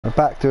We're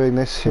back doing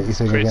this shitty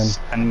thing Chris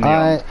again. And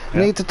I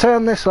need to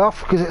turn this off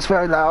because it's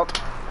very loud.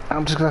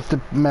 I'm just gonna have to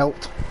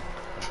melt.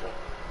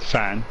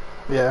 Fan.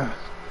 Yeah.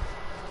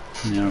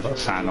 Yeah, I've got a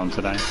fan on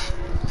today.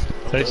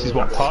 So this is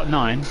what, part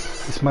 9?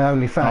 It's my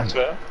only fan.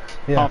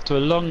 After a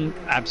long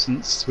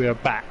absence, we are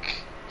back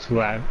to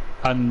our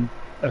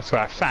for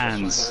our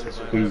fans,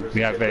 who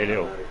we have very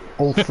little.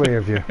 All three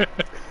of you.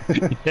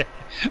 Yeah.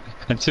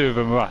 And 2 of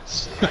them are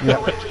us. Yeah.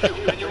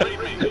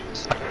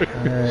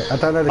 I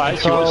don't know the I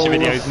actually watch controls. the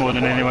videos more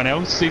than anyone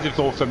else. These are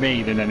more for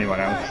me than anyone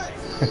else.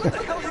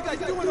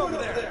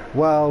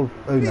 Well,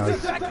 who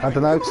knows? I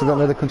don't know because I don't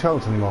know the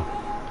controls anymore.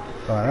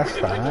 Right, that's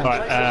that.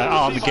 Right,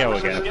 I'm Miguel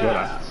again, I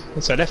forgot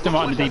that. So left and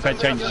right on the D-pad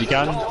changes your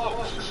gun.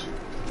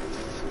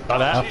 Like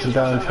that. Up and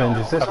down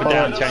changes this. Up and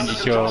down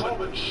changes your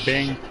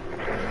thing.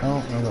 Oh,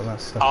 I've got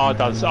that stuff. R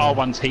does,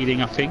 R1's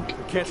healing, I think.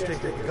 Can't stay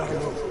there, you gotta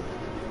move.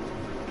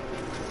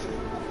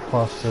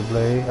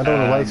 Possibly. I don't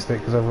want to waste it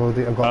because I've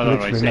got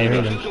literally no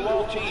healing.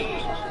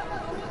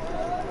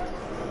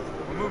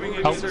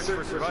 Oh,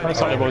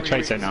 looks like the World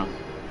Trade Center now.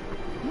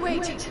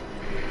 Wait.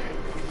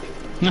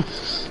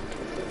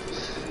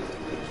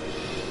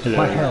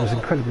 My hair is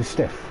incredibly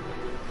stiff.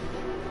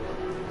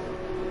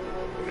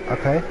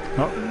 Okay.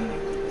 Oh,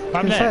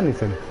 I'm Didn't say there.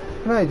 anything.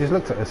 No, he just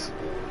looked at us.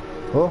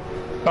 Oh.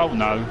 Oh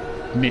no,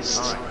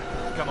 missed.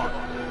 Come on.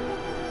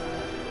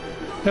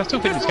 I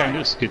still think this game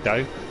looks good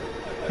though.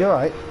 You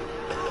alright?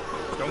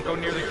 Don't go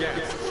near the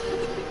gas.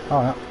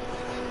 Alright.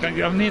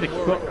 I'm near the.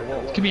 What?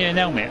 Give me an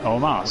helmet or a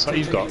mask like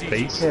you've got,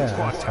 please. Yeah,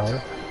 that's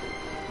alright.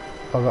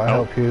 I've got to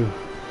help you.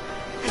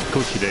 Of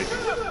course you do.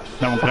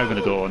 No one can open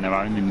the door on their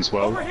own in this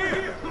world.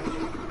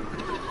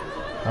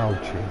 Oh,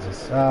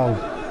 Jesus.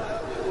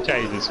 Oh.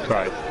 Jesus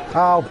Christ.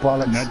 Oh,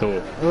 bollocks. No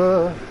door.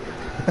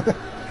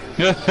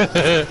 You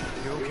okay?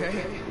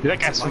 That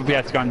gas would be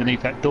able to go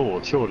underneath that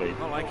door, surely.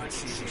 All I can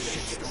see is a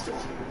shitstorm.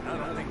 I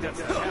don't think that's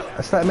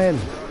Let's let him in.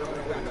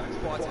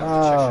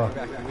 Oh,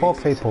 poor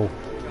people.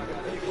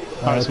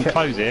 Oh, there's some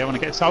clothes here. I want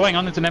to get. Oh, hang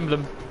on, there's an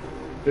emblem.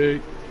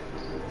 Look.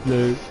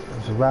 There's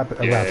a rabbit.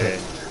 A rabbit.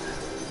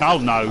 Oh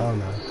no. Oh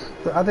no.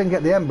 But I didn't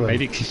get the emblem.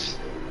 It's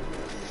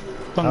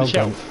on the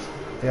shelf.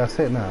 God. Yeah, I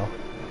see it now.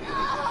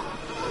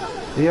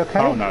 Are you okay?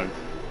 Oh no.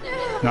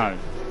 No.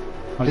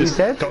 Are you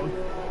dead? Oh,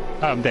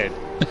 I'm dead.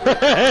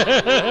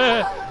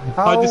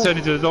 Oh. I just turned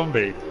into a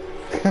zombie.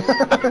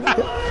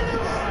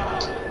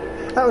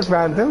 That was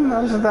random.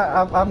 I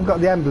haven't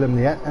got the emblem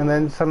yet, and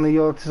then suddenly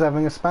you're just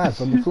having a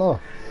spaz on the floor.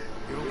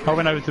 I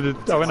went over to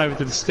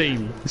the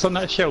Steam. It's on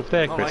that shelf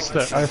there, Chris.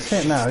 Look. I see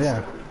it now.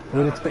 Yeah.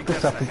 We need to pick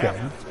this up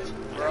again.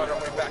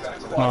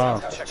 Oh.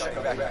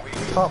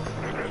 Top.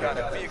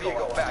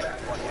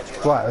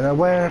 Right. Now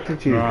where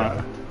did you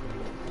go?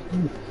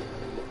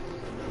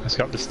 Let's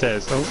go up the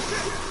stairs. Oh.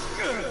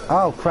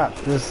 Oh crap!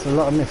 There's a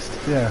lot of mist.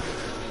 Yeah.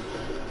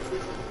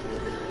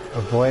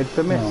 Avoid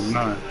the mist. Oh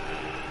no.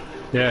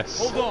 Yes.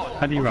 Hold on.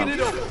 How do you run?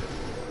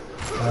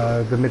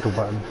 The middle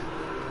button.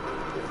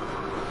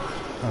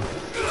 Oh.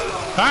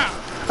 Ah!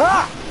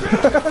 Ah!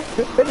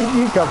 Where did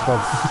you come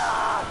from?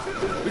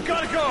 We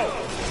gotta go.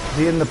 Is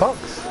he in the box?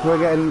 We're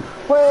getting.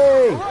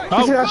 Way! Oh,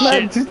 You see that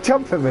man shit. just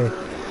jump at me?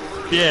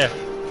 Yeah.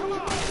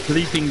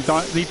 Leaping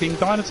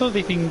dinosaur,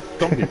 leaping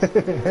zombies.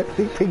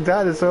 Leaping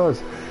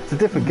dinosaurs. It's a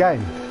different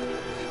game.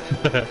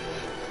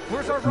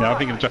 Where's our Yeah, I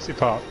think of Jurassic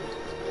Park.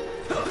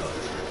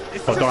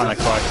 Or Dino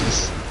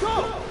Crisis.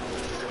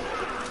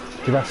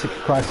 Jurassic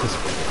Crisis.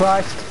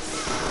 Christ!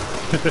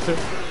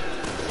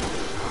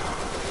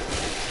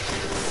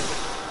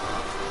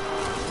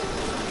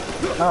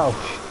 Oh.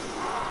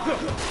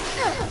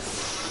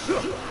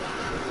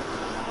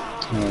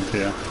 Oh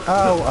dear.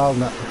 Oh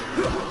no.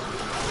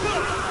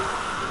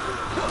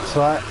 That's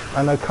right, I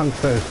know Kung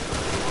Fu.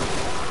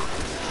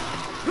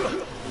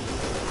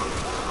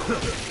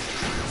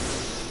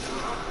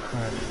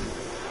 Right.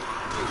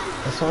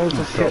 That's all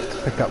the shit to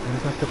pick up. You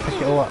just have to pick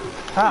it all up.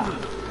 Ah!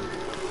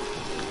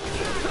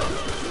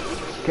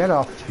 Get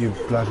off, you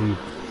bloody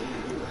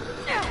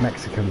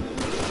Mexican.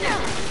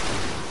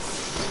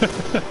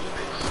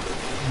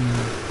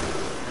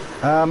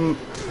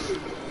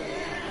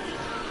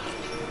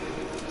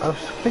 I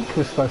think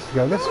we're supposed to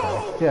go this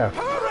way. Yeah.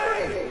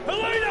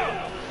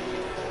 Helena!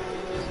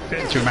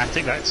 Bit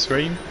dramatic, that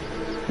scream.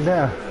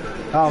 Yeah.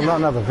 Oh, not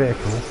another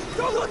vehicle.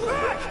 Don't look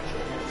back!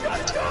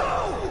 Just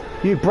go!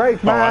 You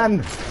brave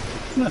man!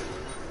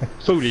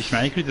 Foolish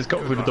man, he could have just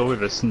got through the door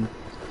with us and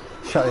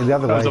Shut it the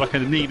other that way. was like a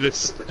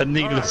needless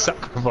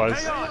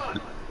sacrifice.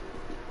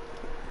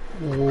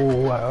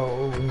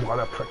 Whoa, what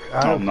a prick.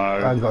 Oh, no.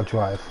 I haven't got to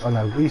drive. Oh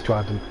no, he's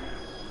driving.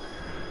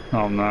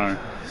 Oh no.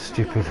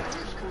 Stupid.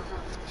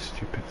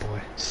 Stupid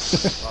boy.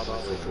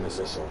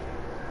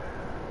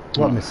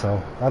 What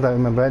missile? I don't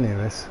remember any of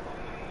this.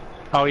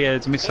 Oh yeah,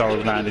 there's a missile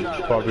landed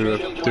while we were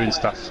doing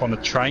stuff on a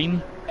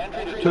train.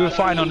 We were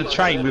fighting on a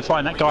train, we were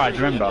fighting that guy, do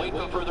you remember?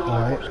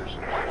 Right.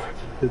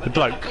 The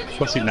bloke,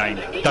 what's his name?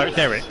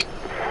 Derek.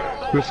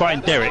 We were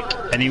fighting Derek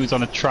and he was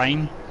on a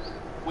train.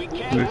 We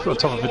were on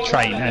top of a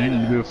train and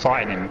then we were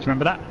fighting him. Do you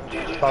remember that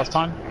last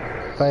time?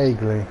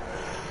 Vaguely.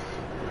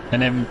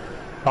 And then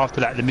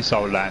after that, the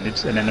missile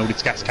landed, and then all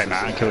this gas came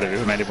out and killed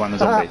everyone, made everyone a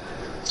zombie.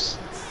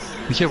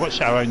 We should have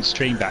watched our own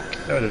stream back.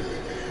 That would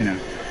have, you know.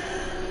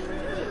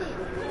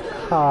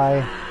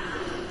 Hi.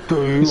 Do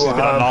you This is a bit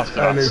like have Last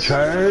of any Us.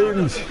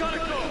 change?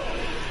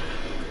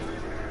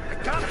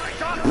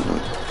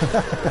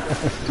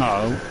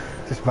 Oh,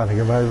 Just running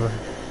him over.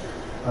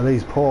 And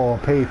these poor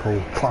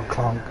people. Clunk,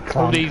 clunk,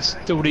 all clunk.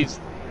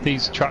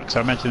 these trucks,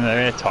 I imagine they're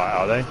airtight,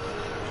 are they?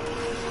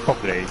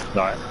 Probably,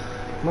 like,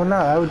 Well, no,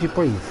 how would you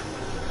breathe?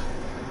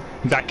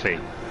 exactly.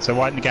 So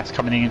why isn't the gas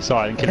coming in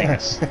inside and killing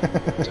us?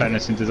 Turning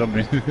us into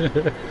zombies.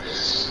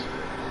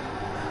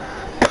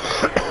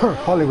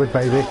 Hollywood,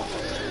 baby.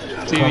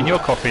 So even you're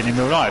coughing in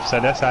real life, so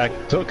that's how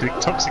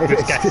toxic this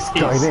It's gas just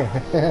going is.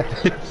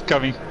 in. It's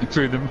coming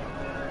through them.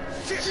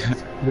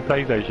 The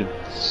PlayStation.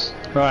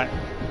 Right.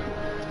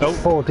 Oh,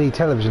 4D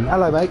television.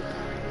 Hello, mate.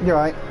 You're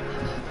right.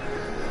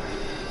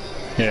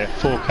 yeah,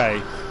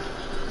 4K.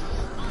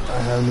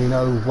 I only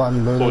know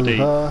one 4D.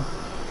 maneuver.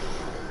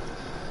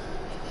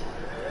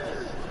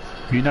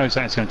 You know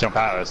something's going to jump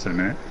out at us in a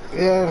minute.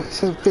 Yeah,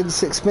 it's been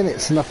 6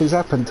 minutes and nothing's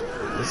happened.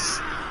 It's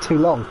too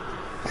long.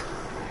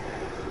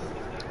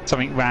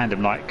 Something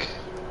random like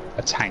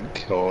a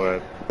tank or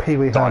a Pee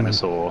Wee Herman.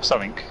 dinosaur or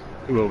something.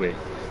 It will be.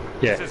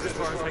 Yeah. This is as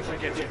far as I can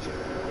get you.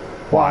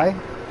 Why?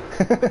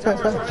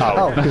 Oh,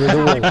 Oh. because of the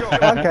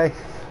wall. Okay.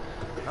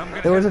 I'm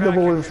gonna It wasn't head the back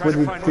wall and try when to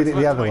you find did it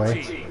what's the left other of my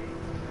way. tea.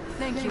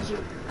 Thank you.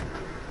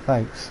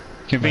 Thanks.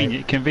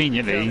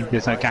 Conveniently,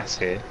 there's no gas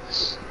here.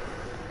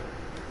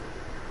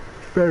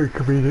 Very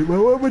convenient.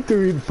 Well, what we're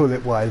doing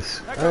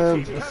bullet-wise.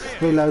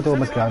 Let's reload all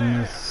my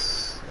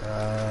guns.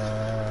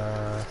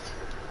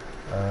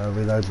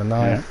 Reload my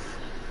knife.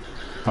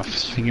 I'm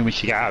just thinking we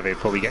should get out of here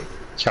before we get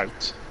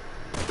choked.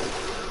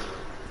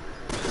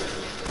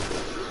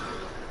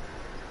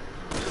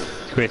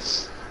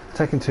 Chris.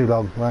 Taking too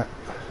long, right?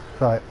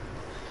 Right.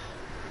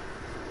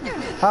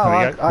 Oh,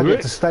 There we I go.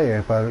 get to stay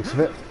here by the looks of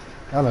it.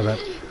 I don't know.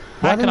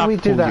 Why How can I didn't we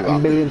do pull that you a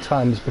up? million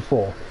times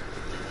before?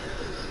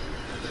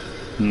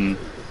 Hmm.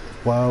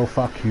 Well,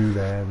 fuck you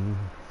then.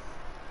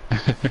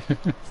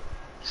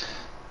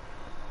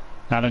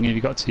 How long have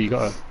you got to? You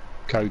got to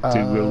go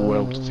do real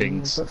world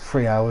things. About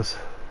 3 hours.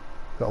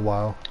 Got a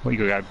while. What, you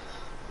got to go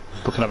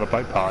book another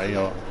boat party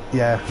or?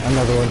 Yeah,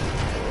 another one.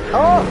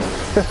 Oh!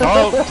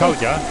 Oh,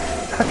 told ya.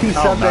 Happy Oh,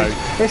 Sunday.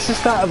 no. It's the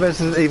start of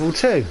Resident Evil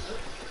 2.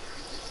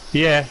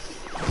 Yeah.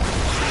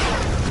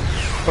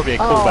 Probably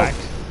a Oh, callback.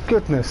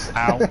 goodness.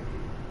 Ow.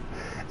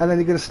 And then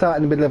you're going to start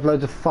in the middle of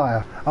loads of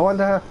fire. I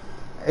wonder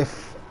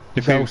if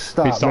If they'll we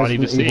start started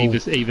Resident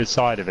Evil. either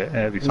side of it,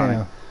 it'd be funny.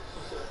 Yeah.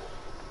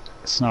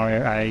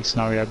 Scenario A,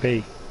 scenario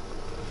B.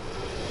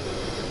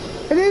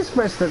 It is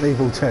Resident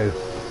Evil 2.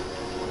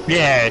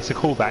 Yeah, it's a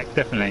callback,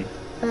 definitely.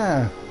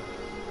 Yeah.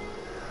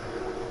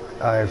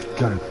 I've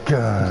got a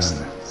gun.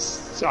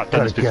 So I've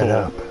done Gotta this get before.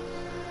 up.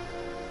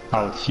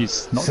 Oh,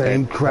 she's not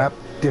Same dead. crap,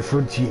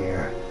 different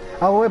year.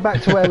 Oh, we're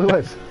back to where we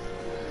was.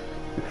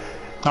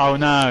 Oh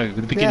no,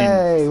 the beginning.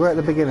 Yay, we're at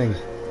the beginning.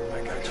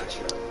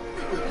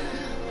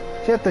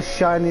 She had the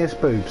shiniest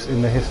boobs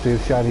in the history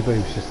of shiny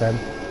boobs just then.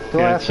 Do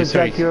I Yeah, have to she's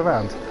drag very- you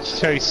around? She's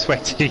very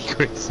sweaty,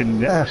 Chris, in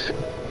Yeah. there.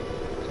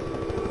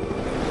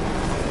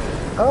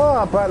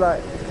 Oh, bright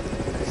light.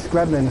 It's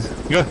Gremlins.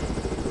 Yeah.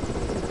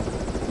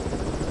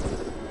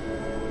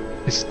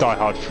 This is Die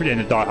Hard 3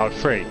 and a Die Hard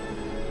 3.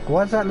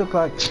 Why does that look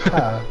like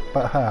her,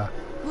 but her?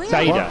 It's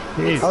Ada. What?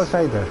 It is. Oh, it's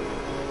Ada.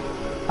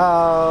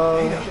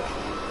 Oh,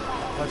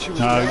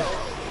 No.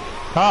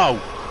 Oh!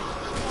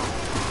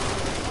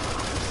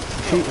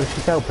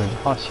 she's helping.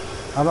 Gosh,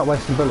 I'm not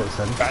wasting bullets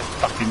then.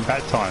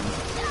 bad time.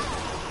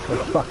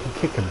 Let's fucking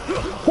kick him.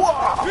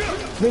 Whoa!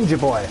 Ninja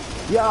boy.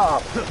 Yeah.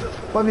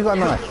 Why have you got a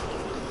knife?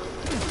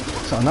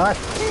 It's not a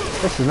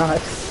knife. It's a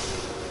knife.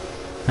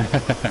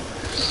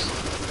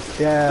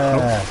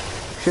 Yeah.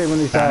 Shoot him when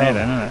he's Down here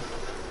down. then, isn't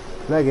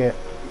it? Leg it.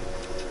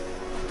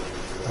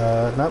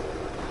 Nope.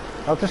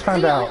 I've just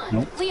found out.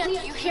 Leon, do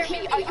you hear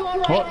me? Are you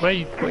alright? What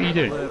are you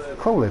doing?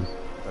 Crawling.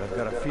 But I've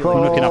got a feeling.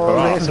 Crawling. looking up her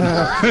arse.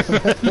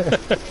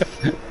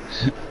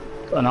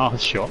 An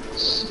arse shot.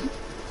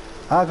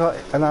 I got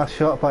an ass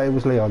shot, but it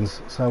was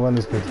Leon's, so one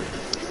is good.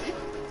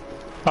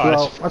 Oh,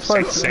 Well, I that's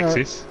suppose,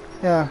 sexist.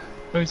 Yeah.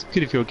 Well, it's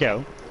good if you're a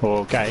girl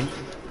or gay.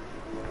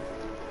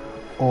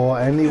 Or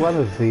any one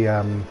of the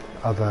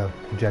other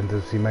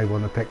genders you may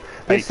want to pick.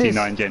 This is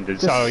 89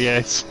 genders. the Oh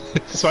yes.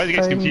 That's why it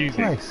gets same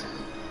confusing. place.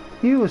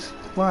 You was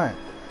right.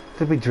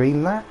 Did we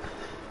dream that?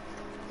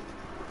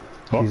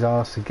 What? He's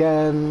asked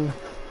again.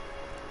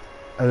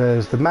 And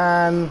there's the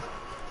man.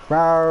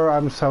 Rawr,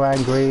 I'm so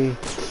angry.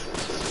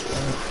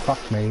 Oh,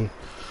 fuck me.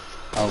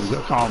 Oh, we've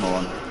got armour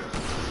on.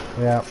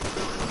 Yeah.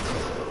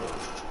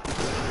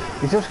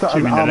 He's just got Shoot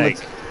an him in the leg.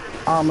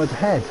 armoured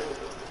head.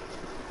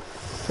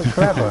 Took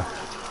forever.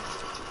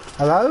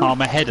 Hello?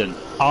 Armageddon.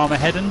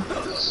 Armageddon?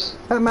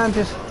 That man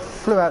just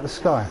flew out the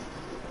sky.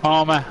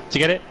 Armour. Do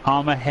you get it?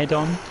 Armour head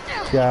on.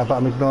 Yeah, but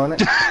I'm ignoring it.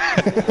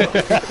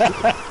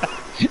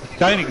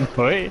 Don't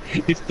ignore it.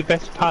 It's the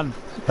best pun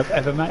I've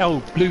ever made.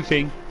 Oh, blue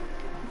thing.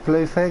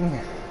 Blue thing.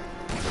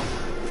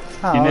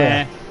 Oh, In yeah.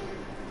 there.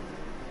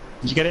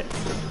 Did you get it?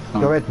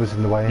 Your head was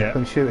in the way. Yeah. I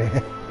couldn't shoot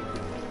it.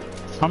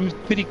 I'm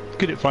pretty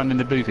good at finding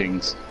the blue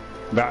things.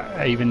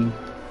 But even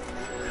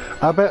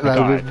I bet though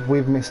guide.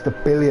 we've missed a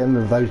billion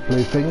of those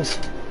blue things.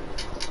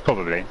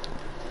 probably.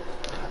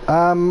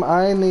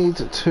 I need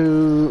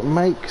to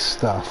make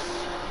stuff.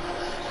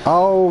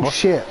 Oh What?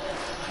 shit!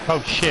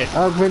 Oh shit.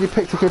 I've really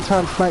picked a good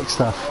time to make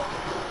stuff.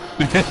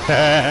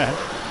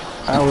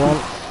 Hold on.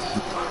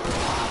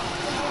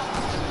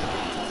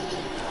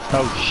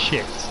 Oh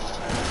shit.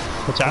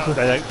 Watch out,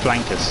 they don't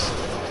flank us.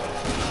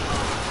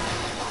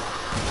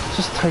 It's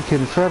just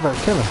taking forever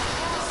to kill him.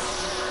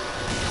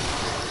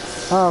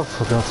 Oh,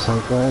 for God's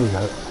sake, there we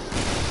go.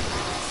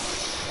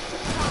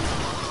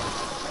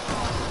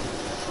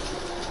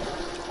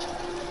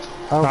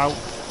 Oh, Now,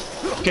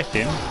 get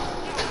him.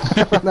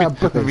 no,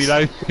 bullets.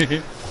 Reload.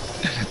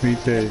 Me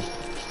too.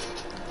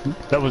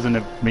 That wasn't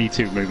a Me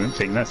Too movement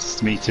thing,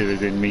 that's Me Too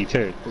as in Me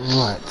Too.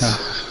 Right.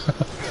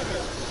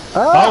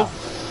 Oh! Ah!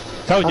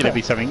 Told you Okay. there'd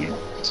be something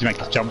to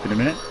make us jump in a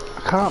minute.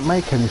 I can't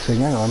make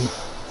anything, hang on.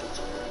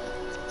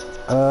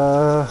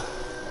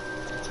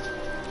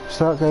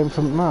 Start going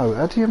from, no,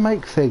 how do you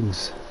make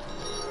things?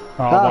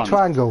 Oh, one.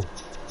 Triangle.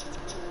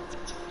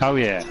 Oh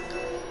yeah.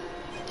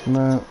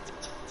 No.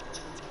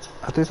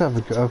 I did have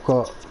a, I've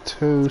got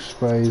 2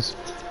 sprays.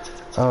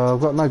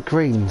 I've got no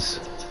greens.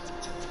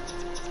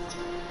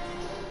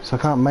 So I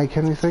can't make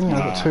anything. I've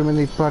got Ah. too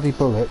many bloody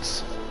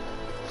bullets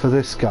for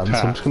this gun, so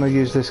I'm just going to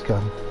use this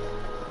gun.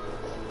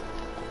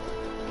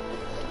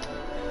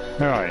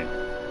 Alright.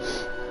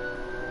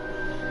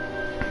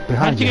 How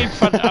Behind did you you. get in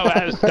front?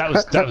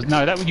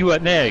 Oh, you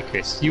weren't there,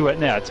 Chris. You weren't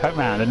there. I turned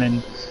around, and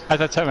then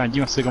as I turned around,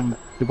 you must have gone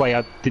the way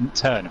I didn't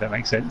turn. If that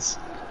makes sense.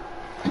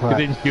 But Right.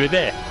 then you were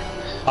there.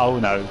 Oh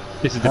no,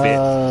 this is the bit.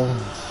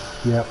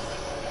 Yep.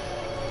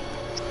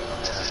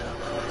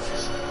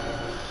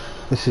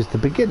 This is the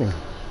beginning.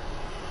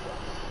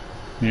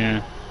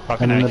 Yeah, I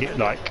can and make the- it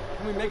like.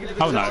 Can we make it to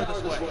the Oh no,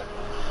 top this way?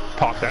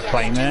 park that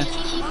plane there.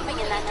 Keep moving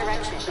in that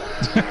direction.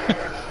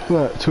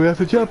 Right, so we have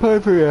to jump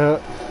over here.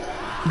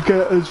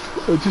 Get us,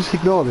 just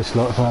ignore this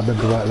lot if I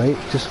remember rightly.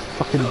 Just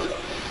fucking.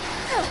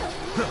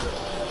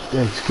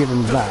 Yeah, just give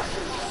them that.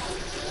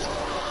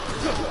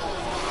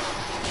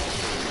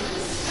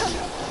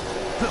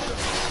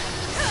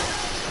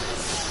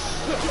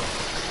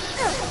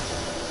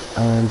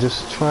 And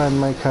just try and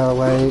make our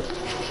way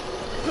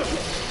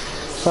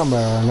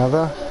somewhere or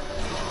another.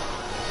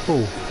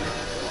 Oh.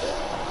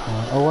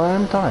 Oh, I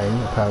am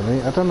dying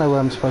apparently. I don't know where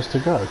I'm supposed to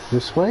go.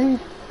 This way?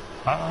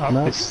 Up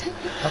No. this,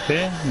 up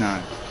here?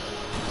 No.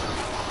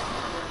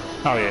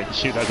 Oh yeah, you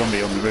shoot that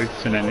zombie on the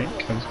roof, and then it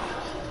comes.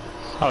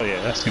 Oh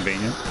yeah, that's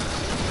convenient.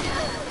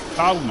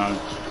 Oh no.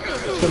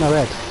 It's got no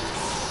head.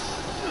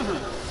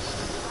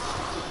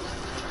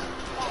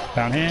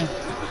 Down here.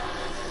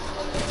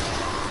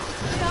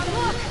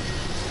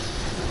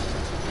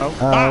 Oh,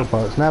 Oh,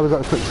 bollocks. Now we've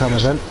got a quick time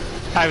event.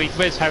 Harry,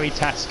 where's Harry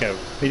Tasco?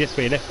 He just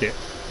where he left it.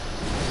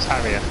 It's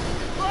Harrier.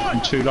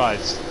 And 2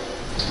 lives.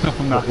 Oh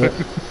no.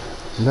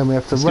 And then we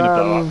have to It's gonna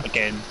blow run. up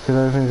again. Because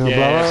everything's going to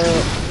Yeah. blow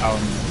up. Oh,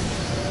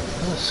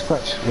 Oh,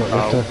 scratch. Look, we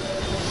have Oh. to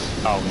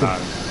oh no.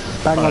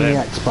 bang Oh, on the then.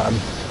 X button.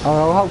 Oh,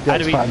 I'll hold the How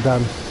X do we- button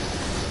down.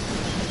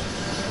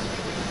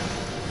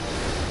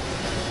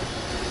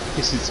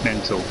 This is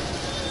mental.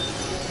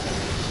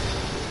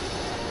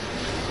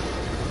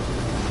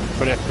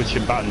 Probably have to push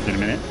some buttons in a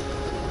minute.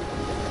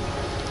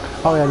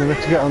 Oh yeah, and we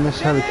have to get on this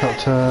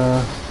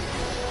helicopter.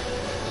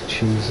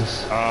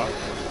 Jesus.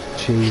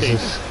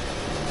 Jesus.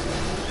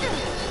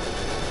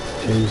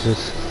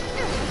 Jesus.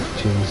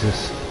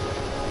 Jesus.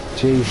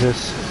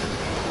 Jesus.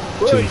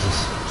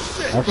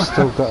 Jesus. I've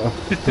still got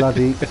a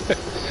bloody...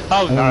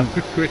 Oh no. I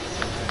Get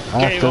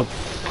have him to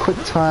off. quick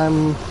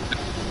time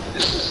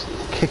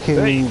kicking.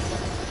 Hey.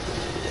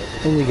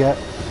 In you get.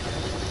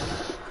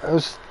 It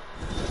was...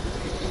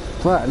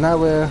 Right, now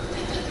we're...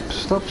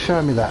 Stop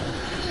showing me that.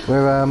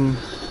 We're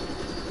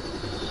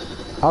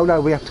Oh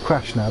no, we have to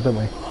crash now, don't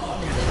we?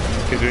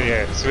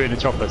 Because so we're in a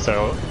chopper,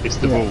 so it's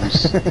the Yeah.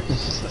 rules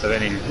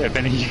of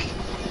any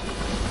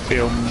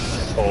film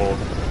or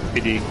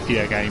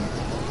video game.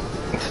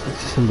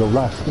 This is in real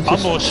life.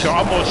 I'm more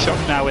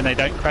shocked now when they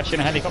don't crash in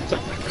a helicopter.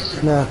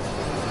 No,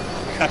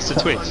 That's the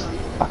twist.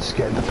 I just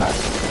get in the back.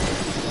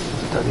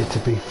 Don't need to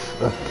be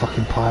a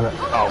fucking pilot.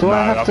 Oh Do no,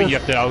 I have I to? think you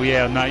have to. Oh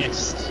yeah, no,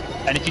 yes.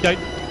 And if you don't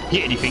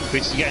hit anything,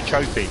 Chris, you get a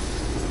trophy.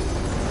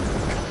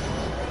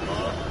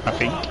 I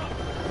think.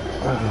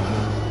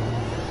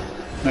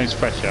 No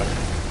pressure.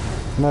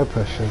 No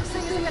pressure. This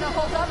thing isn't gonna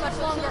hold up much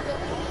longer.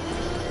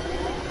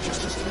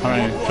 I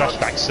mean,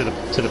 flashbacks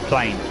to the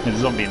plane. There's a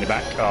zombie in the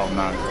back. Oh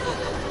no.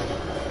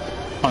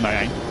 Oh no,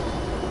 it ain't.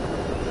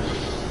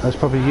 That's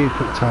probably you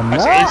quick time.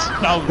 Yes, Ah! it is.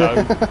 Oh no.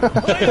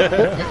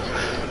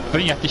 I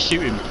think you have to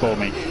shoot him for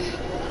me.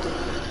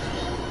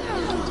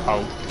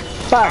 Oh.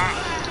 Bang!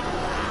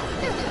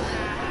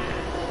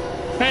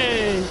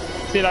 Hey!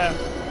 See you later.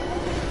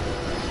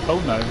 Oh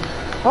no.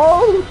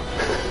 Oh!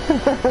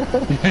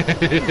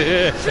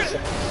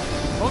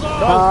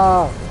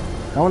 Ah!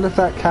 I wonder if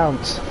that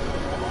counts.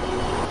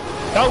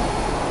 Oh!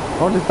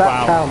 I wonder if that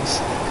Wow. counts.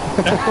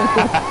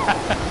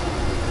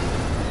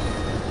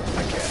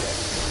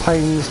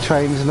 Planes,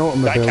 trains, and That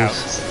automobiles.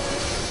 counts.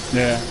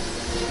 Yeah.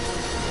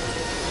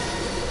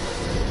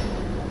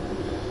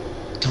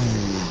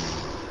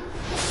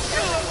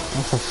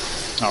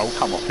 Oh,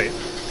 come off it.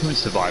 You won't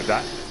survive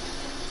that.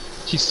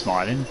 She's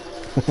smiling.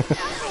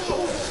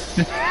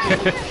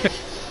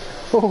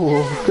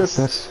 Oh,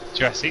 goodness.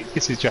 Jurassic,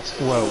 this is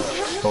Jurassic World.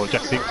 Or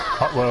Jurassic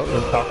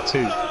World Park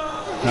 2.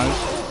 No?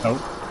 No.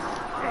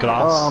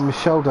 Glass. Oh, my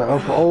shoulder.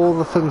 Of all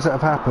the things that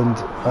have happened,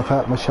 I've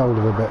hurt my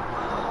shoulder a bit.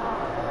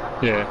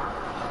 Yeah.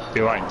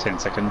 Be alright in 10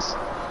 seconds.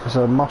 There's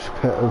a mosh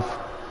pit of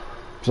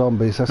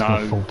zombies. That's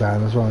going to fall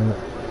down as well, isn't it?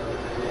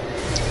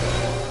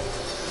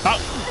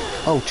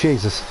 Oh! Oh,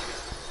 Jesus.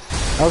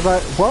 I was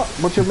like, what?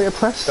 What do you want me to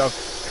press?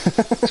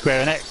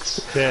 Square and X.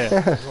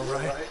 Yeah.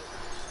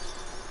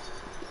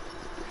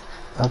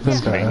 I've been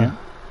better. Convenient.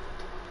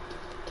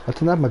 I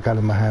didn't have my gun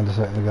in my hand a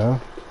second ago.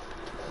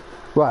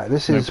 Right,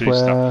 this No is blue where...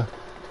 stuff.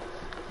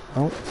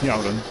 Oh, Yeah,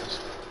 hold on.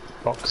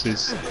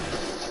 Boxes.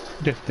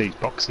 Lift these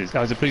boxes. Oh,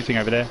 there's a blue thing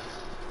over there.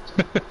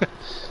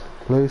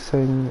 blue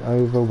thing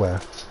over where?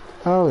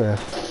 Oh, yeah.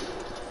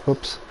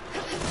 Oops.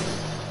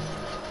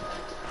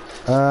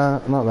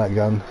 Not that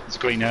gun. There's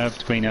green herb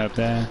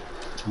there.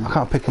 I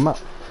can't pick them up.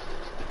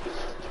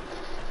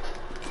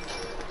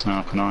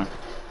 Oh, can I?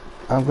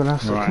 I'm gonna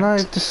have to... Right. Can I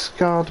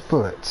discard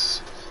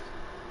bullets?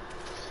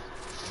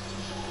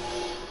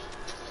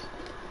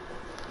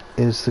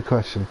 Is the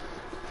question.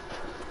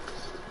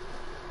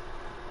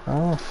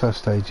 Oh,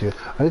 first aid you.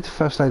 I need to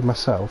first aid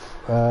myself.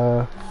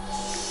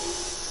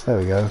 There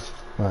we go.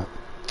 Right.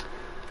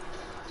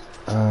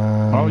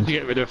 Why would you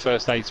get rid of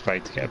first aid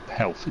spray to get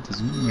health? It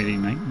doesn't really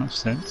make much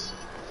sense.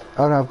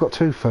 Oh no, I've got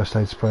 2 first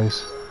aid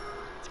sprays.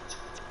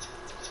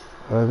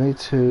 I need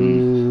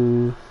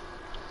to...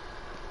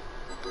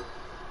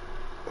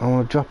 I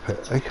want to drop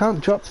it. I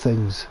can't drop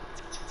things.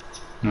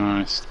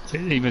 Nice.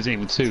 Even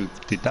Resident Evil 2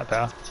 did that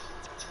better.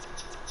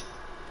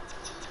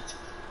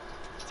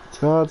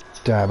 God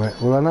damn it.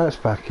 Well, I know it's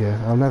back here.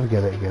 I'll never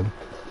get it again.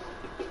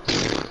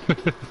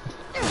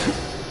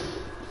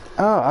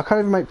 Oh, I can't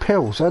even make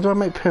pills. How do I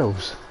make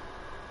pills?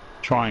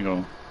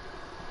 Triangle.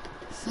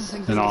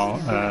 Then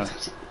I'll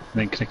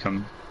then click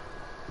them.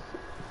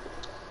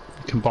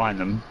 Combine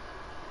them.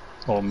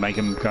 Or make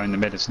them go in the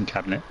medicine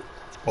cabinet.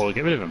 Or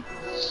get rid of them.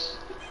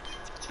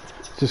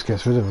 Just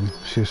gets rid of them.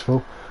 It's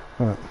useful.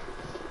 Right.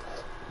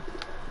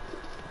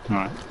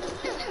 Right.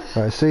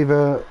 Right, it's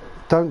either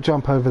don't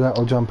jump over that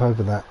or jump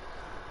over that.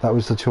 That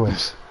was the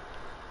choice.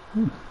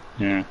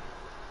 Yeah.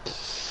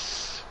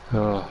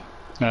 Oh.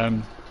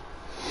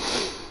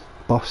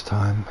 Boss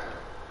time.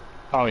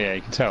 Oh yeah,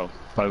 you can tell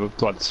by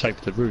the shape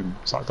of the room.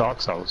 It's like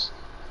Dark Souls.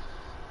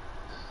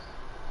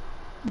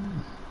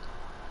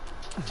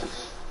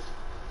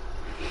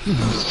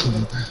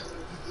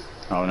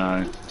 Oh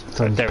no.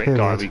 That Derek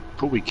guy,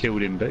 we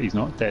killed him, but he's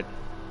not dead.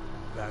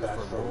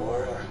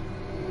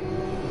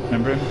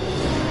 Remember him?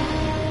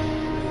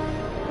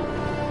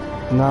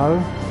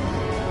 No.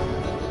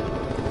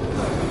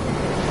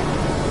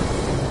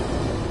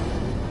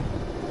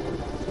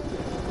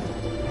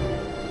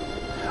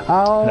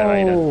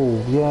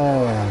 Oh,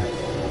 yeah.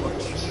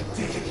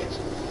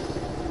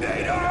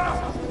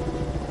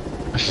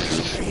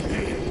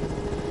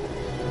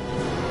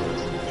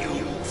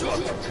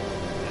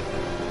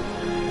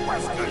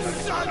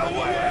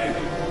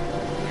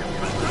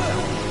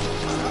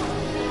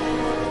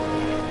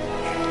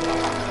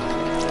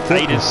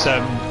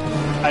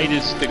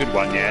 Ada's the good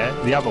one, yeah.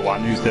 The other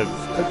one, who's the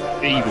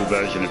evil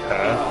version of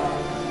her.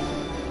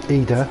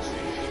 Ada.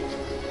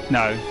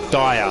 No,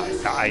 Dire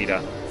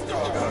Ada.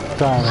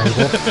 Dire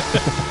Ada.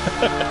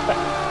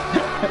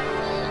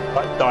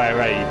 Like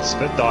Dire AIDS,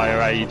 but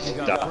Dire AIDS.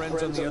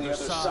 Friends on the other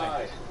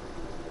side.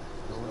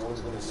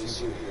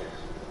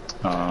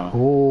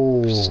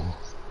 Oh.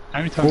 How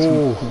many times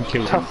have we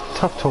killed him?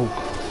 Tough talk.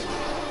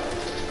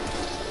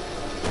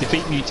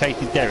 Defeat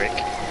mutated Derek.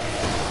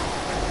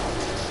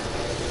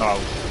 Oh,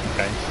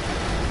 okay.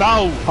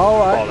 Oh!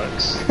 Alright.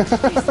 Bollocks.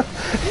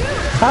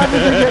 How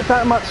did you get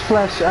that much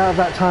flesh out of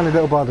that tiny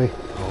little body?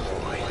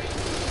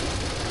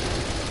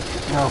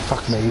 Oh,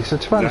 fuck me. It's a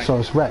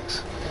Tyrannosaurus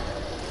Rex.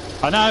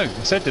 I know, I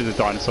said there's a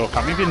dinosaur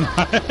coming, didn't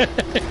I?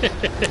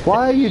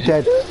 Why are you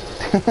dead?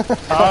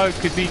 Oh,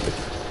 because he...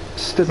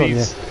 Stood on you.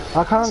 He's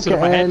I can't stood on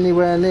get my head.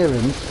 anywhere near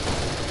him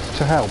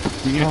to help.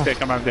 You need to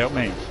come over to help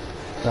me.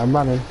 I'm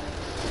running.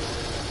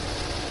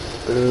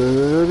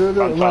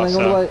 Running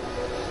all the way.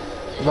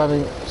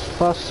 Running as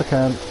fast as I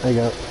can. There you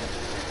go.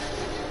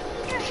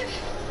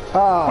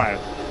 Ah! Wow.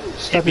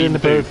 Stab you in the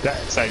boob.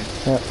 So,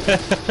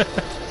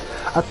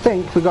 I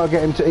think we got to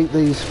get him to eat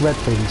these red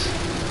things.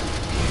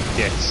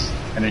 yes,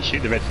 and then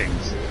shoot the red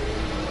things.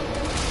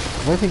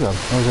 Where's he gone?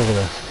 Oh, he's over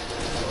there.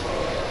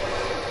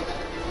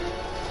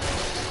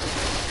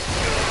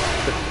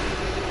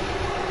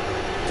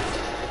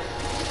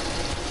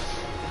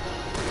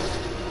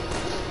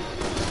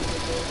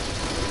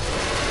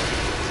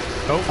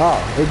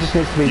 Oh, it just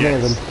needs to be near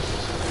them.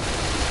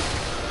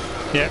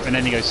 Yeah, and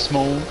then he goes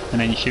small, and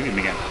then you shoot him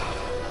again.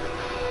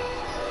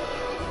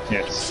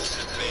 Yes.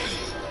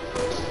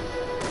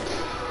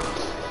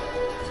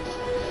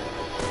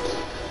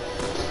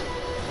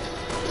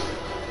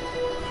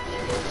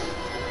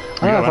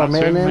 I don't know if I'm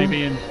meeting him.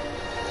 Maybe in. I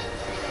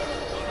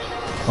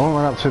won't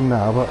run up to him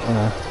now, but you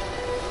know.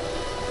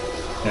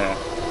 Yeah.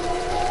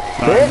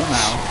 Bitch!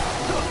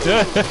 No,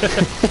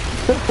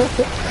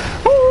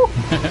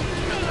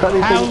 not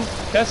now. How?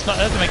 That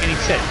doesn't make any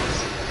sense.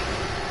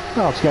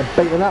 Oh, I'll just get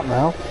beaten up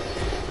now.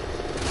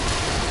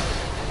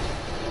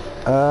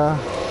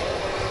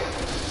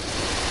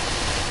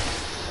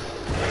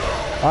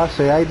 I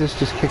see, Ada's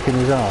just kicking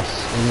his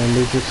ass, and then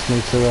we just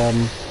need to,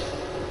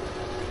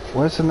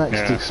 where's the next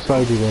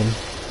explodey then?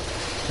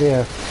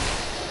 Yeah.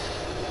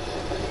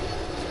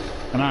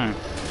 I know.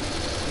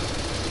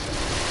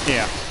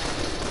 Yeah.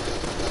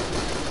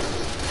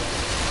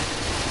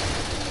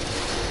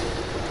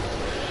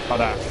 Like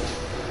that.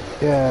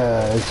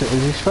 Yeah, is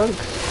he shrunk?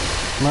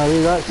 No, he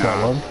likes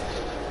that one.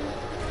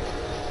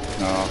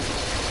 No.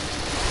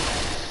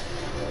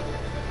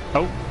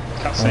 Oh,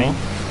 cutscene.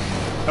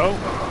 Oh.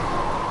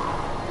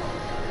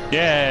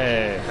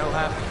 Yeah.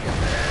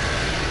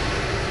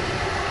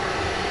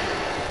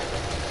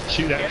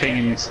 Shoot that thing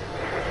in his...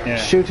 Yeah.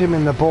 Shoot him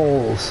in the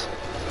balls.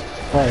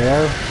 There you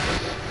go.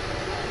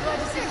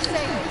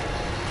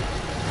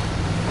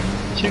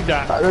 Shoot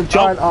that. A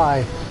giant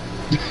eye.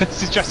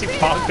 This is Jurassic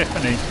Park,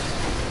 definitely.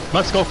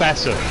 Must go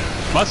faster.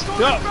 Must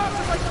go.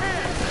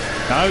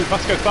 No,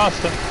 must go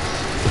faster.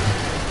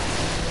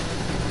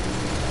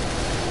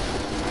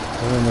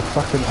 Oh, in the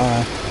fucking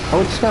eye.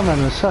 Oh, it's going around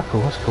in a circle.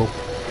 That's cool.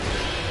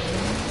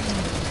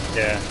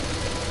 Yeah.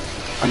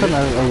 I don't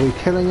know. Are we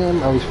killing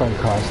him? Oh, he's throwing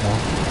cars now.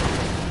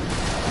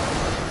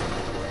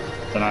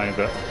 Don't know,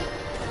 but.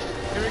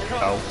 Here he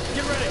comes. Oh.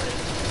 Get ready.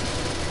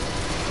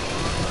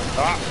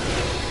 Ah.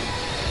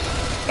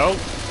 Oh.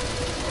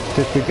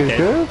 Did we do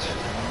good?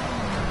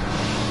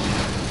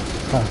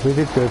 Ah, we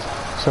did good.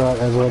 It's alright,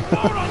 everyone.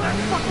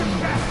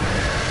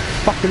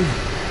 Fucking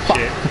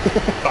Shit.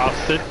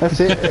 Bastard. That's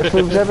it. If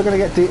we was ever going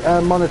to get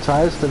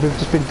monetized, that we've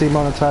just been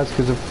demonetized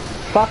because of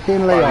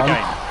fucking Leon.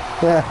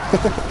 Yeah.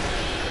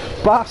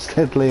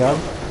 Bastard Leon.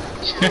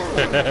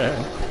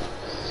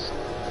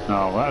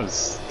 Oh, that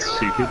was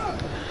stupid.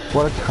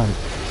 What a cunt.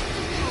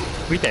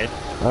 We dead.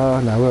 Oh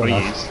no, we're Or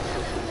alive. used.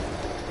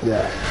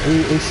 Yeah.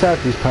 He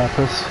served his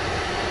purpose.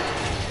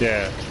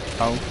 Yeah.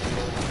 Oh. I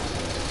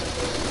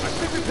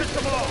think we pissed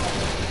them off.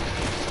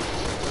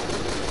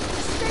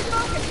 Stay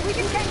focused. We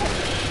can take it.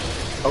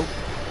 Oh.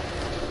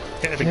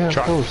 Get the big Yeah,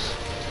 truck. of course.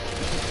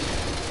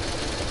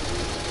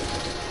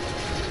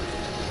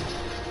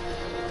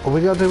 Are we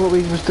going to do what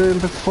we was doing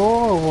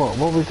before, or what?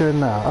 What are we doing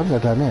now? I'm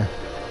going down here.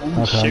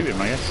 Okay. Shoot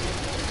him, I guess.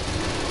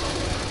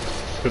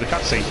 But the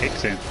cutscene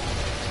kicks in.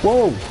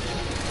 Whoa!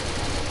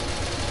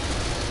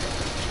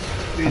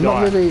 I'm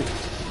not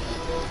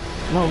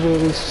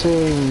really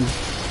seeing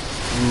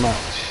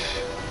much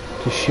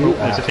to shoot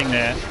There's a at. thing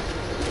there.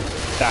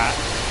 That.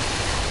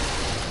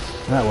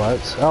 That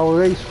works. Oh,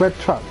 these red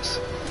trucks.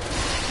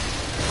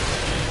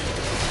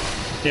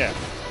 Yeah. I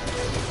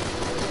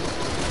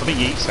think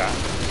he eats that.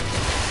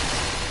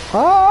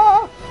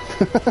 Ah!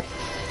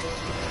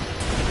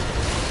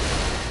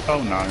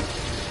 Oh no.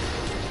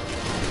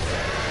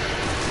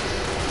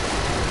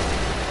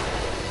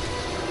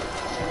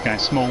 Okay,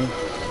 small.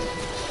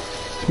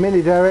 It's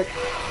Mini Derek.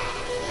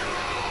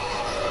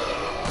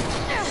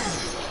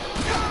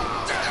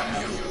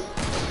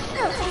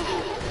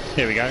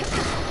 Here we go.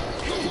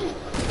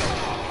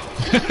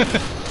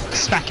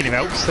 Smacking him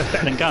helps, they're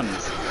better than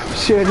guns.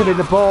 Shooting him in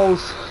the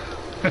balls.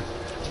 That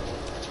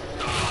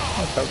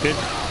felt good.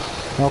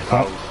 Okay.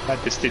 Oh,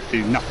 that just did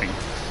do nothing.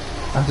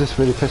 I just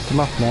really pissed him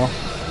off now.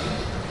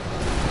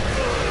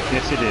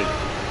 Yes, it did.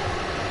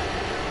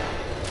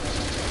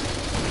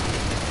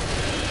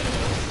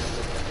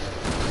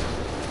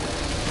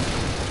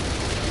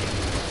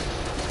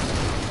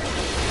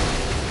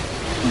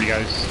 There he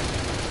goes.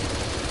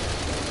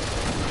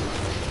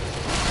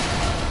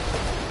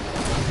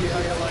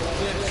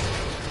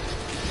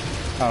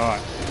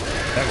 Alright,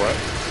 that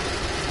worked.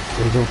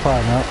 He's on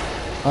fire now.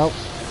 Oh,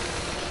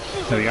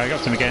 There we go,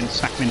 got him again.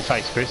 Smack him in the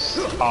face, Chris.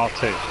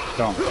 R2.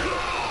 Go on.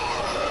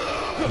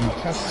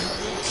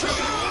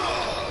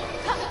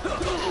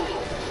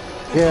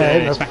 yeah,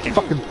 in the smack him.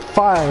 fucking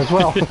fire as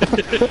well.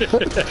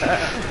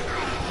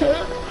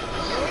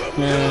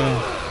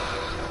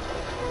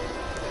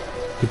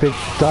 You big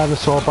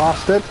dinosaur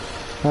bastard.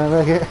 I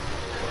like it.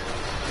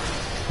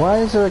 Why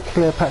is there a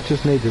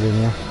Cleopatra's needed in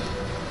here?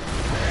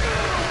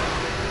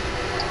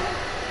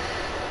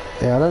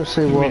 Yeah, I don't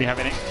see Doesn't what... really have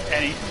any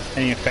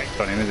effect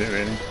on him, is it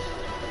really?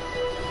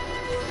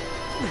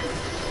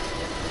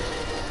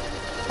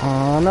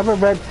 Oh, another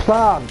red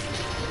plant.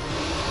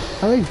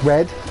 I need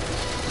red.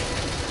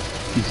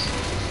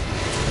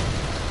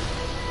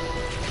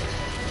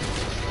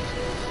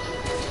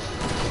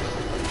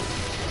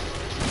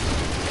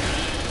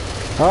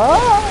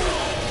 Ah!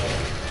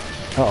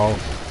 Uh-oh.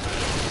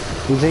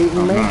 He's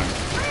eating me. No.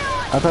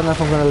 I don't know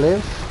if I'm going to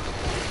live.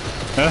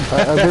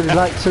 I really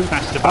like to.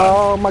 That's the button.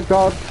 Oh my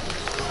god.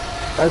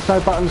 There's no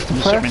buttons to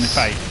Just shoot him in the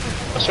press. face.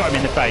 I shot him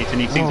in the face and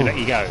he seemed to let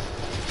you go.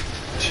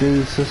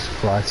 Jesus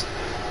Christ.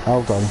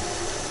 Hold on.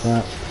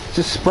 Right.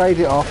 Just sprayed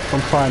it off.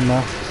 I'm fine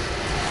now.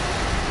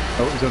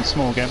 Oh, he's on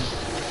small again.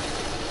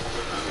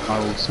 I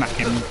will smack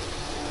him.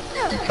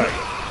 Okay.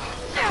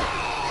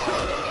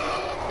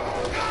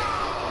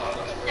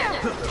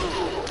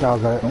 I'll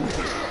go.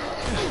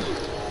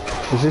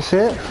 Is this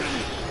it?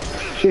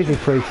 It's usually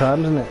 3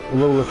 times, isn't it?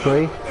 Rule of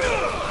 3.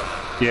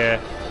 Yeah.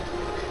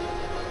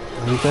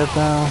 Are you dead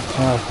now?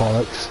 Oh,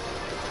 bollocks.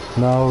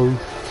 No.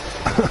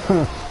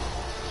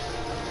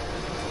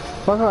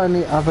 Have I got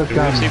any other It's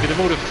guns? either the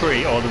rule of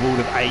 3 or the rule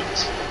of 8.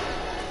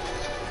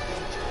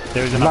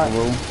 There is another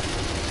rule.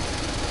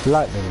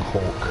 Lightning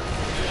Hawk.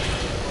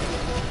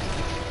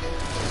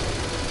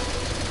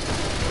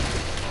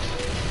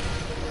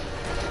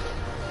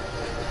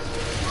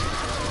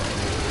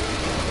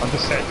 I'll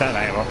just set that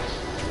name off.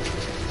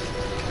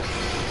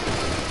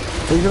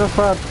 Are you gonna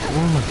fire?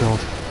 Oh my god.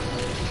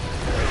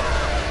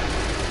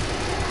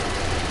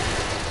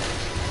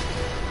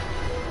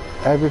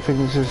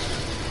 Everything's just...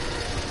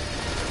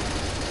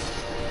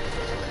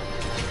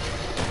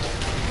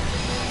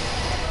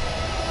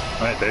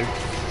 Right, do.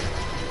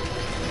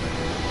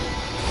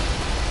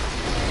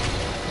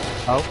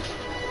 Oh.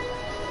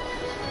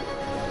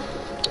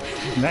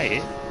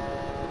 Mate.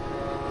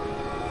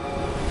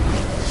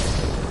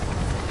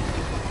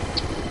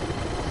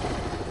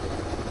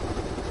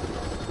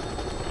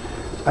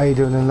 Are you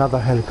doing another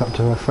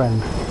helicopter, a friend?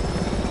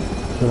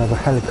 We'll have a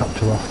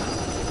helicopter off.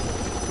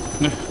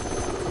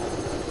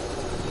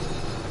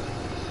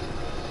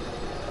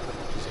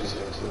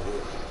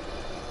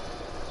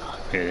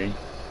 Really?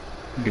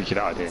 Gives you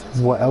that idea.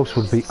 What else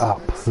would be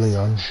up,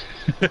 Leon?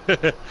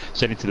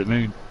 Send it to the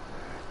moon.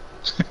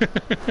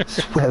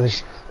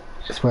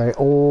 It's where it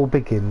all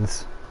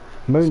begins.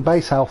 Moon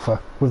Base Alpha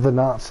with the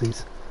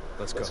Nazis.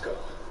 Let's go.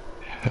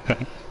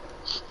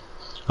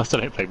 I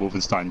still don't play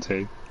Wolfenstein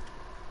 2.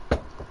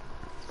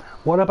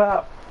 What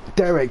about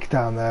Derek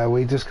down there? Are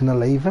we just going to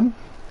leave him?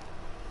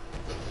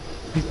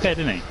 He's dead,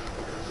 isn't he?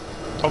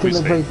 Didn't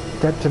Obviously. look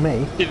very dead to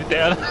me.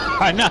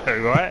 I know,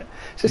 right?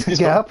 Just to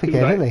get up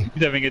again,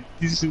 isn't he?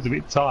 He seems a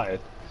bit tired.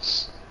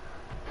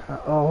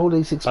 Oh, all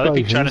these I don't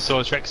think explosions.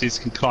 Tyrannosaurus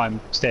Rexes can climb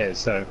stairs,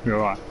 so you're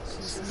alright.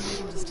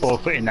 Or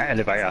put in that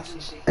elevator.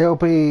 It'll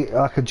be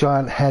like a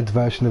giant head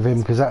version of him,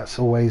 because that's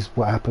always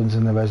what happens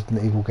in the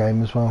Resident Evil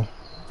game as well.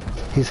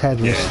 His head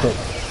was stuck.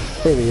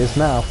 Here he is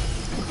now. For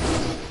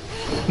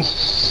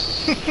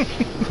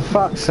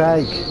fuck's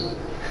sake.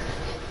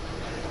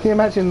 Can you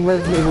imagine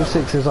Resident Evil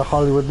 6 as a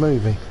Hollywood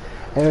movie?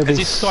 It would There's be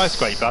this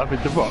skyscraper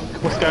with the rock.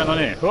 What's going on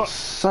here? What?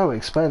 so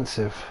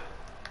expensive.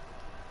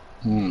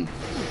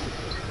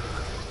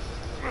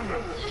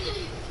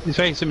 It's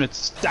very similar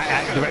to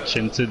that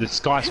direction to the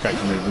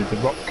skyscraper movie with the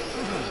rock.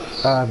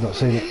 I've not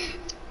seen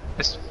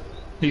it.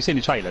 You've seen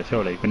the trailer,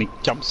 surely, when he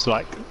jumps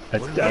like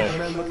Look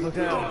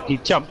down. he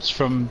jumps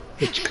from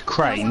the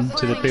crane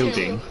to the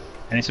building,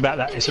 and it's about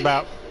that. It's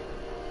about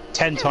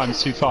 10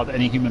 times too far that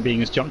any human being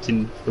has jumped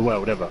in the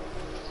world ever.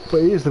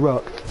 But he is the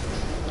Rock.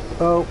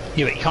 Oh,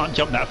 Yeah, but you can't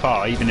jump that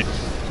far, even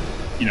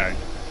if you know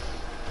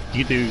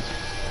you do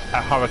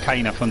a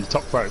hurricane up on the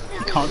top rope.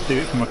 You can't do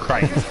it from a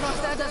crane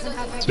That doesn't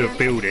have to a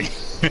building.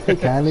 he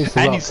can, he's the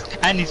and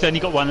Rock. he's only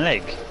got one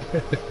leg.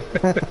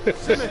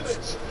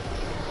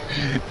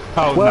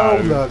 Oh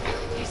Well, no! look.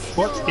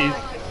 What is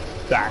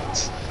that?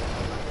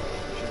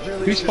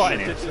 Who's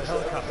fighting it? Ditch the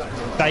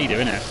helicopter. Data,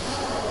 isn't it?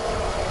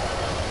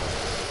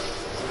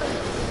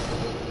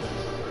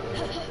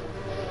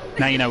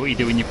 Now you know what you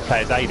do when you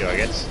play as Ada, I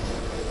guess.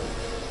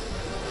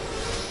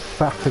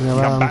 Faffing Become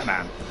around.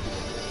 Batman.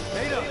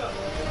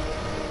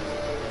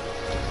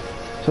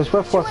 So it's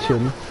worth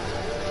watching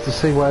to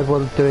see what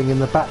everyone's doing in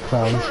the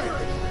background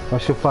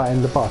whilst you're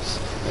fighting the boss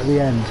at the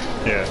end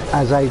Yeah.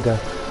 as Ada.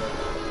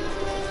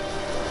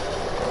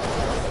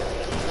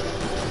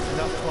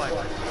 Enough fight.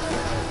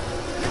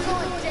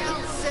 Going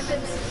down,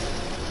 Simmons.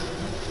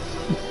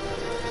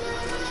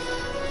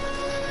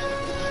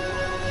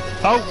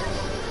 Oh!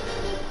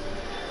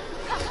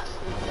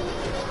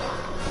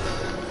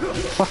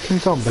 Fucking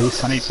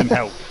zombies. I need some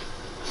help.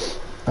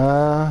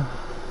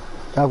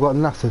 I've got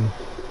nothing.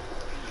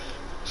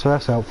 So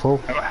that's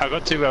helpful. I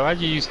got to. How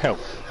do you use health?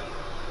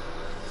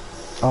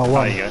 Oh, Oh,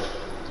 one. there you go.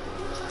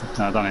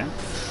 No, I've done it.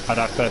 I'd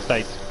have first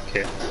aid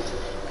kit.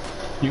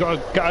 You got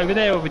to get over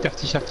there, or we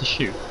just have to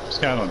shoot? What's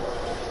going on?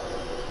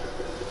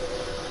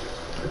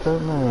 I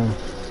don't know.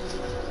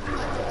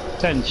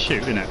 Tend to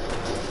shoot, isn't it?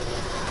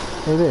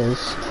 It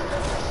is.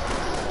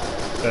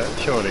 But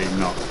surely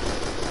not.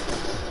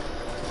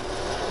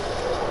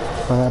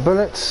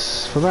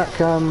 Bullets for that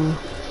gun.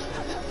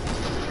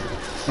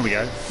 Here we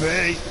go.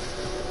 Hey.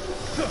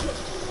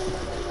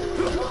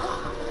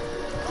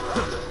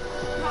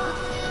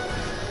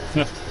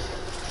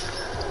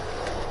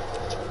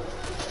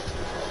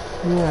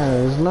 Yeah,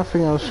 there's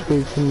nothing else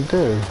we can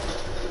do.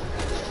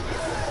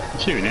 I'm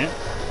shooting it.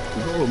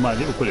 I've got all my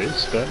little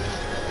bullets, but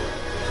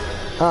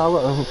Oh,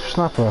 I've got a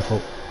sniper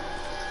rifle.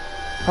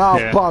 Oh,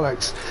 Yeah.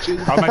 bollocks!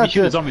 I'll maybe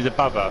shoot the zombies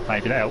above her.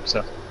 Maybe that helps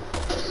her.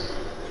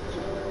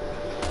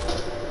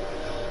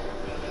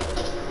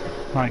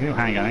 Right,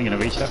 hang on, I ain't gonna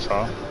reach that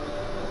far.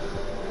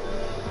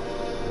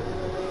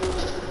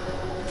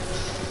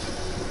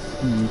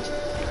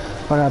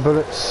 Run out of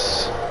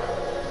bullets.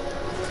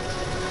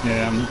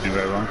 Yeah, I'm looking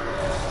very wrong.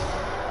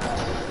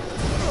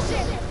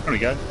 There we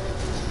go.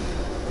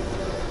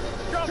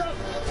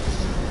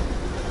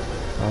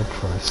 Oh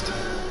Christ.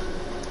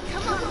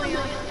 Come on,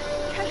 Leon.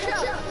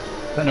 Catch up.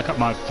 Don't look up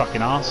my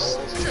fucking ass.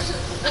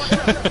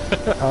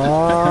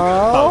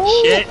 Oh,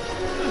 Oh shit!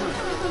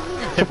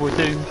 Temple of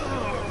Doom.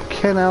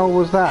 Ken hell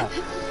was that?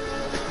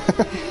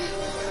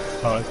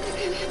 Oh.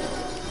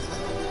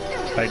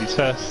 Ladies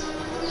first.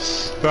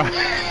 Right.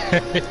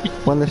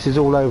 When this is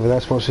all over,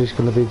 that's what she's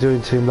going to be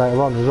doing to him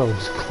later on as well,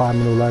 just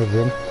climbing all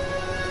over him.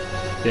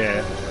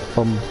 Yeah.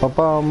 Bum, bum,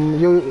 bum.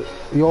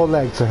 Your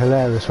legs are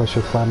hilarious while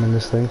you're climbing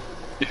this thing.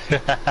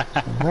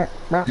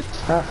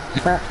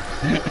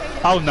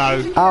 Oh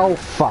no. Oh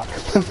fuck.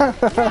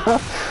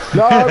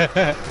 No!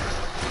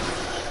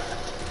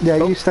 Yeah,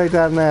 you stay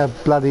down there,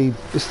 bloody...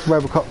 It's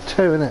Robocop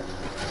 2, isn't it?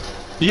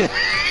 Yeah.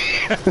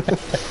 Let me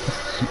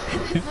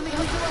help you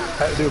up.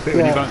 That little bit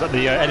when he Yeah. runs up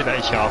the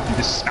elevator shaft and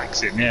just smacks